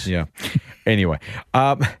shares. Yeah. Anyway,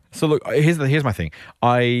 so look, here's my thing.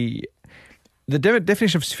 The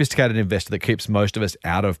definition of sophisticated investor that keeps most of us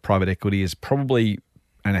out of private equity is probably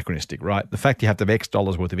anachronistic, right? The fact you have to have X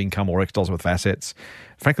dollars worth of income or X dollars worth of assets.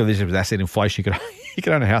 Frankly, this is asset inflation. You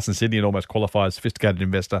could own a house in Sydney and almost qualify as a sophisticated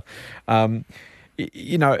investor.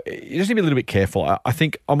 You just need to be a little bit careful. I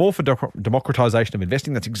think I'm all for democratization of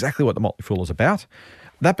investing. That's exactly what the Motley Fool is about.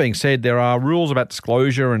 That being said, there are rules about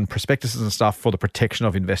disclosure and prospectuses and stuff for the protection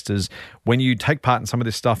of investors. When you take part in some of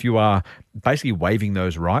this stuff, you are basically waiving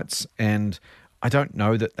those rights, and I don't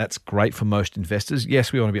know that that's great for most investors.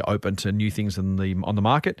 Yes, we want to be open to new things on the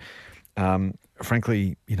market.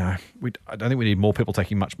 Frankly, I don't think we need more people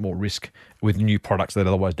taking much more risk with new products that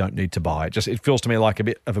otherwise don't need to buy. It feels to me like a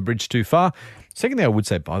bit of a bridge too far. Second thing I would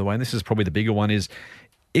say, by the way, and this is probably the bigger one, is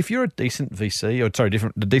if you're a decent VC,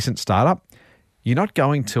 a decent startup, you're not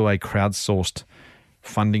going to a crowdsourced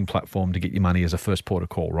funding platform to get your money as a first port of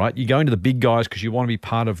call, right? You're going to the big guys because you want to be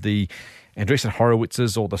part of the Andreessen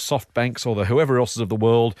Horowitzes or the SoftBanks or the whoever else is of the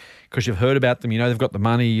world because you've heard about them, they've got the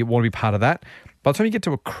money, you want to be part of that. By the time you get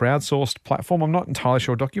to a crowdsourced platform, I'm not entirely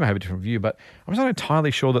sure, Doc, you may have a different view, but I'm not entirely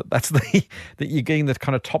sure that that you're getting the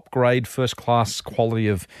kind of top grade, first class quality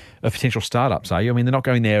of potential startups, are you? I mean, they're not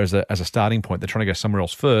going there as a starting point. They're trying to go somewhere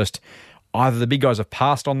else first. Either the big guys have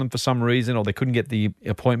passed on them for some reason or they couldn't get the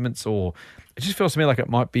appointments, or it just feels to me like it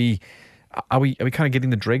might be, are we kind of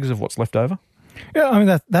getting the dregs of what's left over? Yeah, I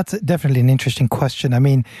mean, that's definitely an interesting question. I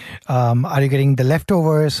mean, are you getting the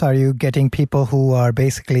leftovers? Are you getting people who are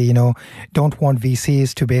basically, don't want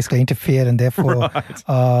VCs to basically interfere and therefore, Right.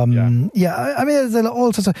 I mean, there's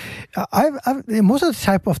all sorts of, most of the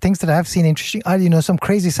type of things that I've seen interesting are, some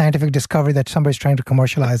crazy scientific discovery that somebody's trying to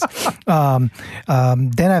commercialize.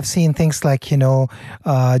 Then I've seen things like,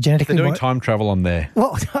 genetically... They're doing time travel on there.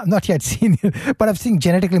 Well, I've not yet seen it, but I've seen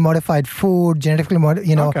genetically modified food,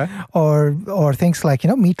 Okay. or things like,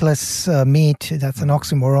 meatless meat. That's an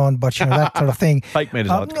oxymoron, but, that sort of thing. Fake meat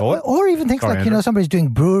is what it's called. Or even things like, Andrew. somebody's doing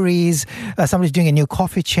breweries, somebody's doing a new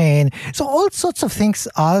coffee chain. So all sorts of things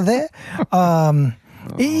are there.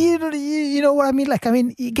 You know what I mean? Like,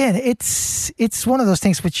 again, it's one of those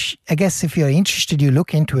things which I guess if you're interested, you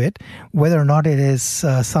look into it, whether or not it is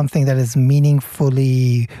something that is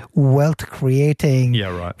meaningfully wealth creating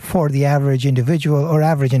for the average individual or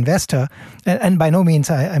average investor. And by no means,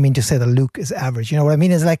 I mean to say that Luke is average. You know what I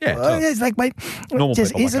mean? It's like, it's like my normal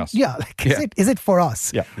just, people is like it, us. yeah, like, is it for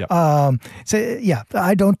us? Yeah. I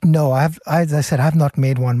don't know. As I said, I've not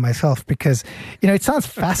made one myself because, it sounds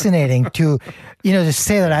fascinating to, to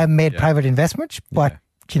say that I've made private investments, but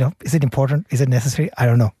is it important? Is it necessary? I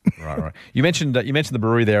don't know. Right. You mentioned the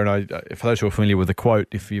brewery there, and for those who are familiar with the quote,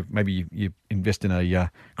 if you invest in a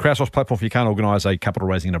crowdsource platform, if you can't organise a capital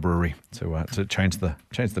raising in a brewery, to change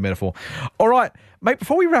the metaphor. All right, mate.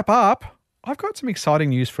 Before we wrap up, I've got some exciting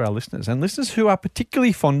news for our listeners and listeners who are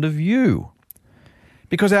particularly fond of you,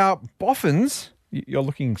 because our boffins. You're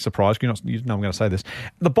looking surprised. You know I'm going to say this.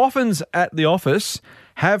 The boffins at the office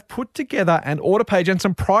have put together an order page and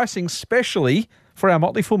some pricing specially for our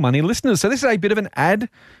Motley Fool Money listeners. So this is a bit of an ad.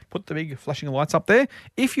 Put the big flashing lights up there.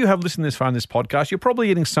 If you have listened this far in this podcast, you're probably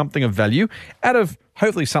getting something of value out of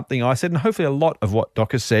hopefully something I said and hopefully a lot of what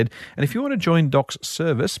Doc has said. And if you want to join Doc's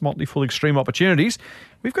service, Motley Fool Extreme Opportunities,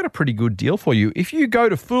 we've got a pretty good deal for you. If you go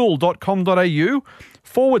to fool.com.au/EO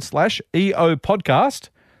podcast,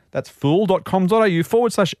 that's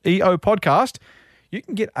fool.com.au/EO podcast, you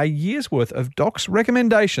can get a year's worth of Doc's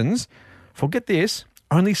recommendations for, get this,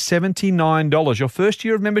 only $79. Your first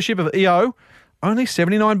year of membership of EO, only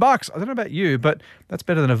 $79. I don't know about you, but that's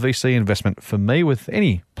better than a VC investment for me with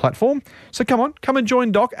any platform. So come and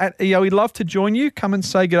join Doc at EO. He'd love to join you. Come and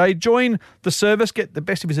say g'day. Join the service. Get the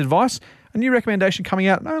best of his advice. A new recommendation coming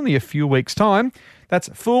out in only a few weeks' time. That's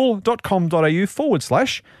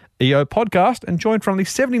fool.com.au/EO podcast and join for only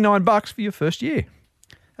 $79 for your first year.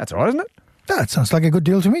 That's all right, isn't it? That sounds like a good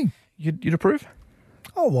deal to me. You'd approve?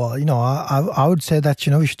 Oh, well, I would say that,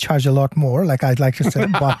 we should charge a lot more, like I'd like to say.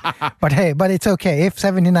 but hey, it's okay. If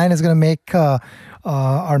 79 is going to make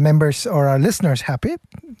our members or our listeners happy,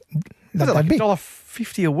 that'd be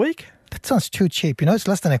 $1.50 a week? That sounds too cheap. It's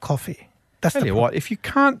less than a coffee. That's Tell you what, if you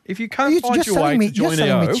can't find your way to join you're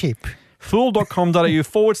selling EO, me cheap.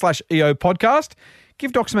 fool.com.au/EO podcast.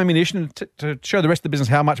 Give Doc some ammunition to show the rest of the business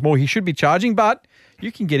how much more he should be charging, but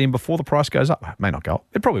you can get in before the price goes up. It may not go up.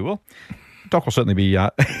 It probably will. Doc will certainly be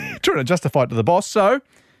trying to justify it to the boss. So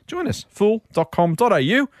join us,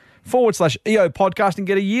 fool.com.au/EO podcast and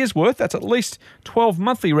get a year's worth. That's at least 12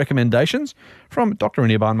 monthly recommendations from Dr.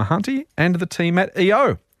 Anirban Mahanti and the team at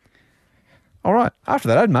EO. All right. After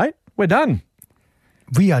that ad, mate, we're done.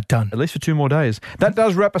 We are done. At least for 2 more days. That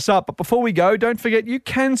does wrap us up. But before we go, don't forget you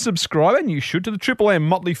can subscribe, and you should, to the Triple M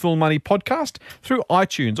Motley Fool Money podcast through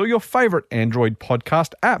iTunes or your favourite Android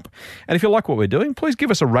podcast app. And if you like what we're doing, please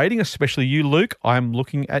give us a rating, especially you, Luke. I'm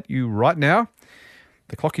looking at you right now.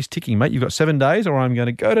 The clock is ticking, mate. You've got 7 days or I'm going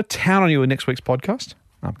to go to town on you in next week's podcast.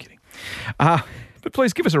 No, I'm kidding. But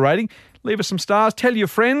please give us a rating. Leave us some stars. Tell your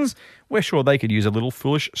friends. We're sure they could use a little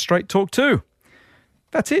foolish straight talk too.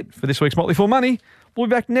 That's it for this week's Motley Fool Money. We'll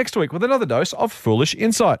be back next week with another dose of foolish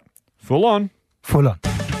insight. Full on. Full on.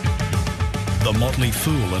 The Motley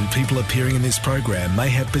Fool and people appearing in this program may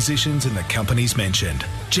have positions in the companies mentioned.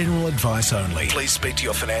 General advice only. Please speak to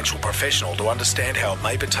your financial professional to understand how it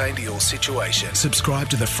may pertain to your situation. Subscribe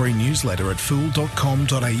to the free newsletter at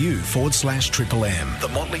fool.com.au/triple M. The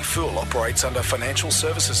Motley Fool operates under Financial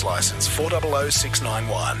Services Licence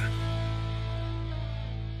 400691.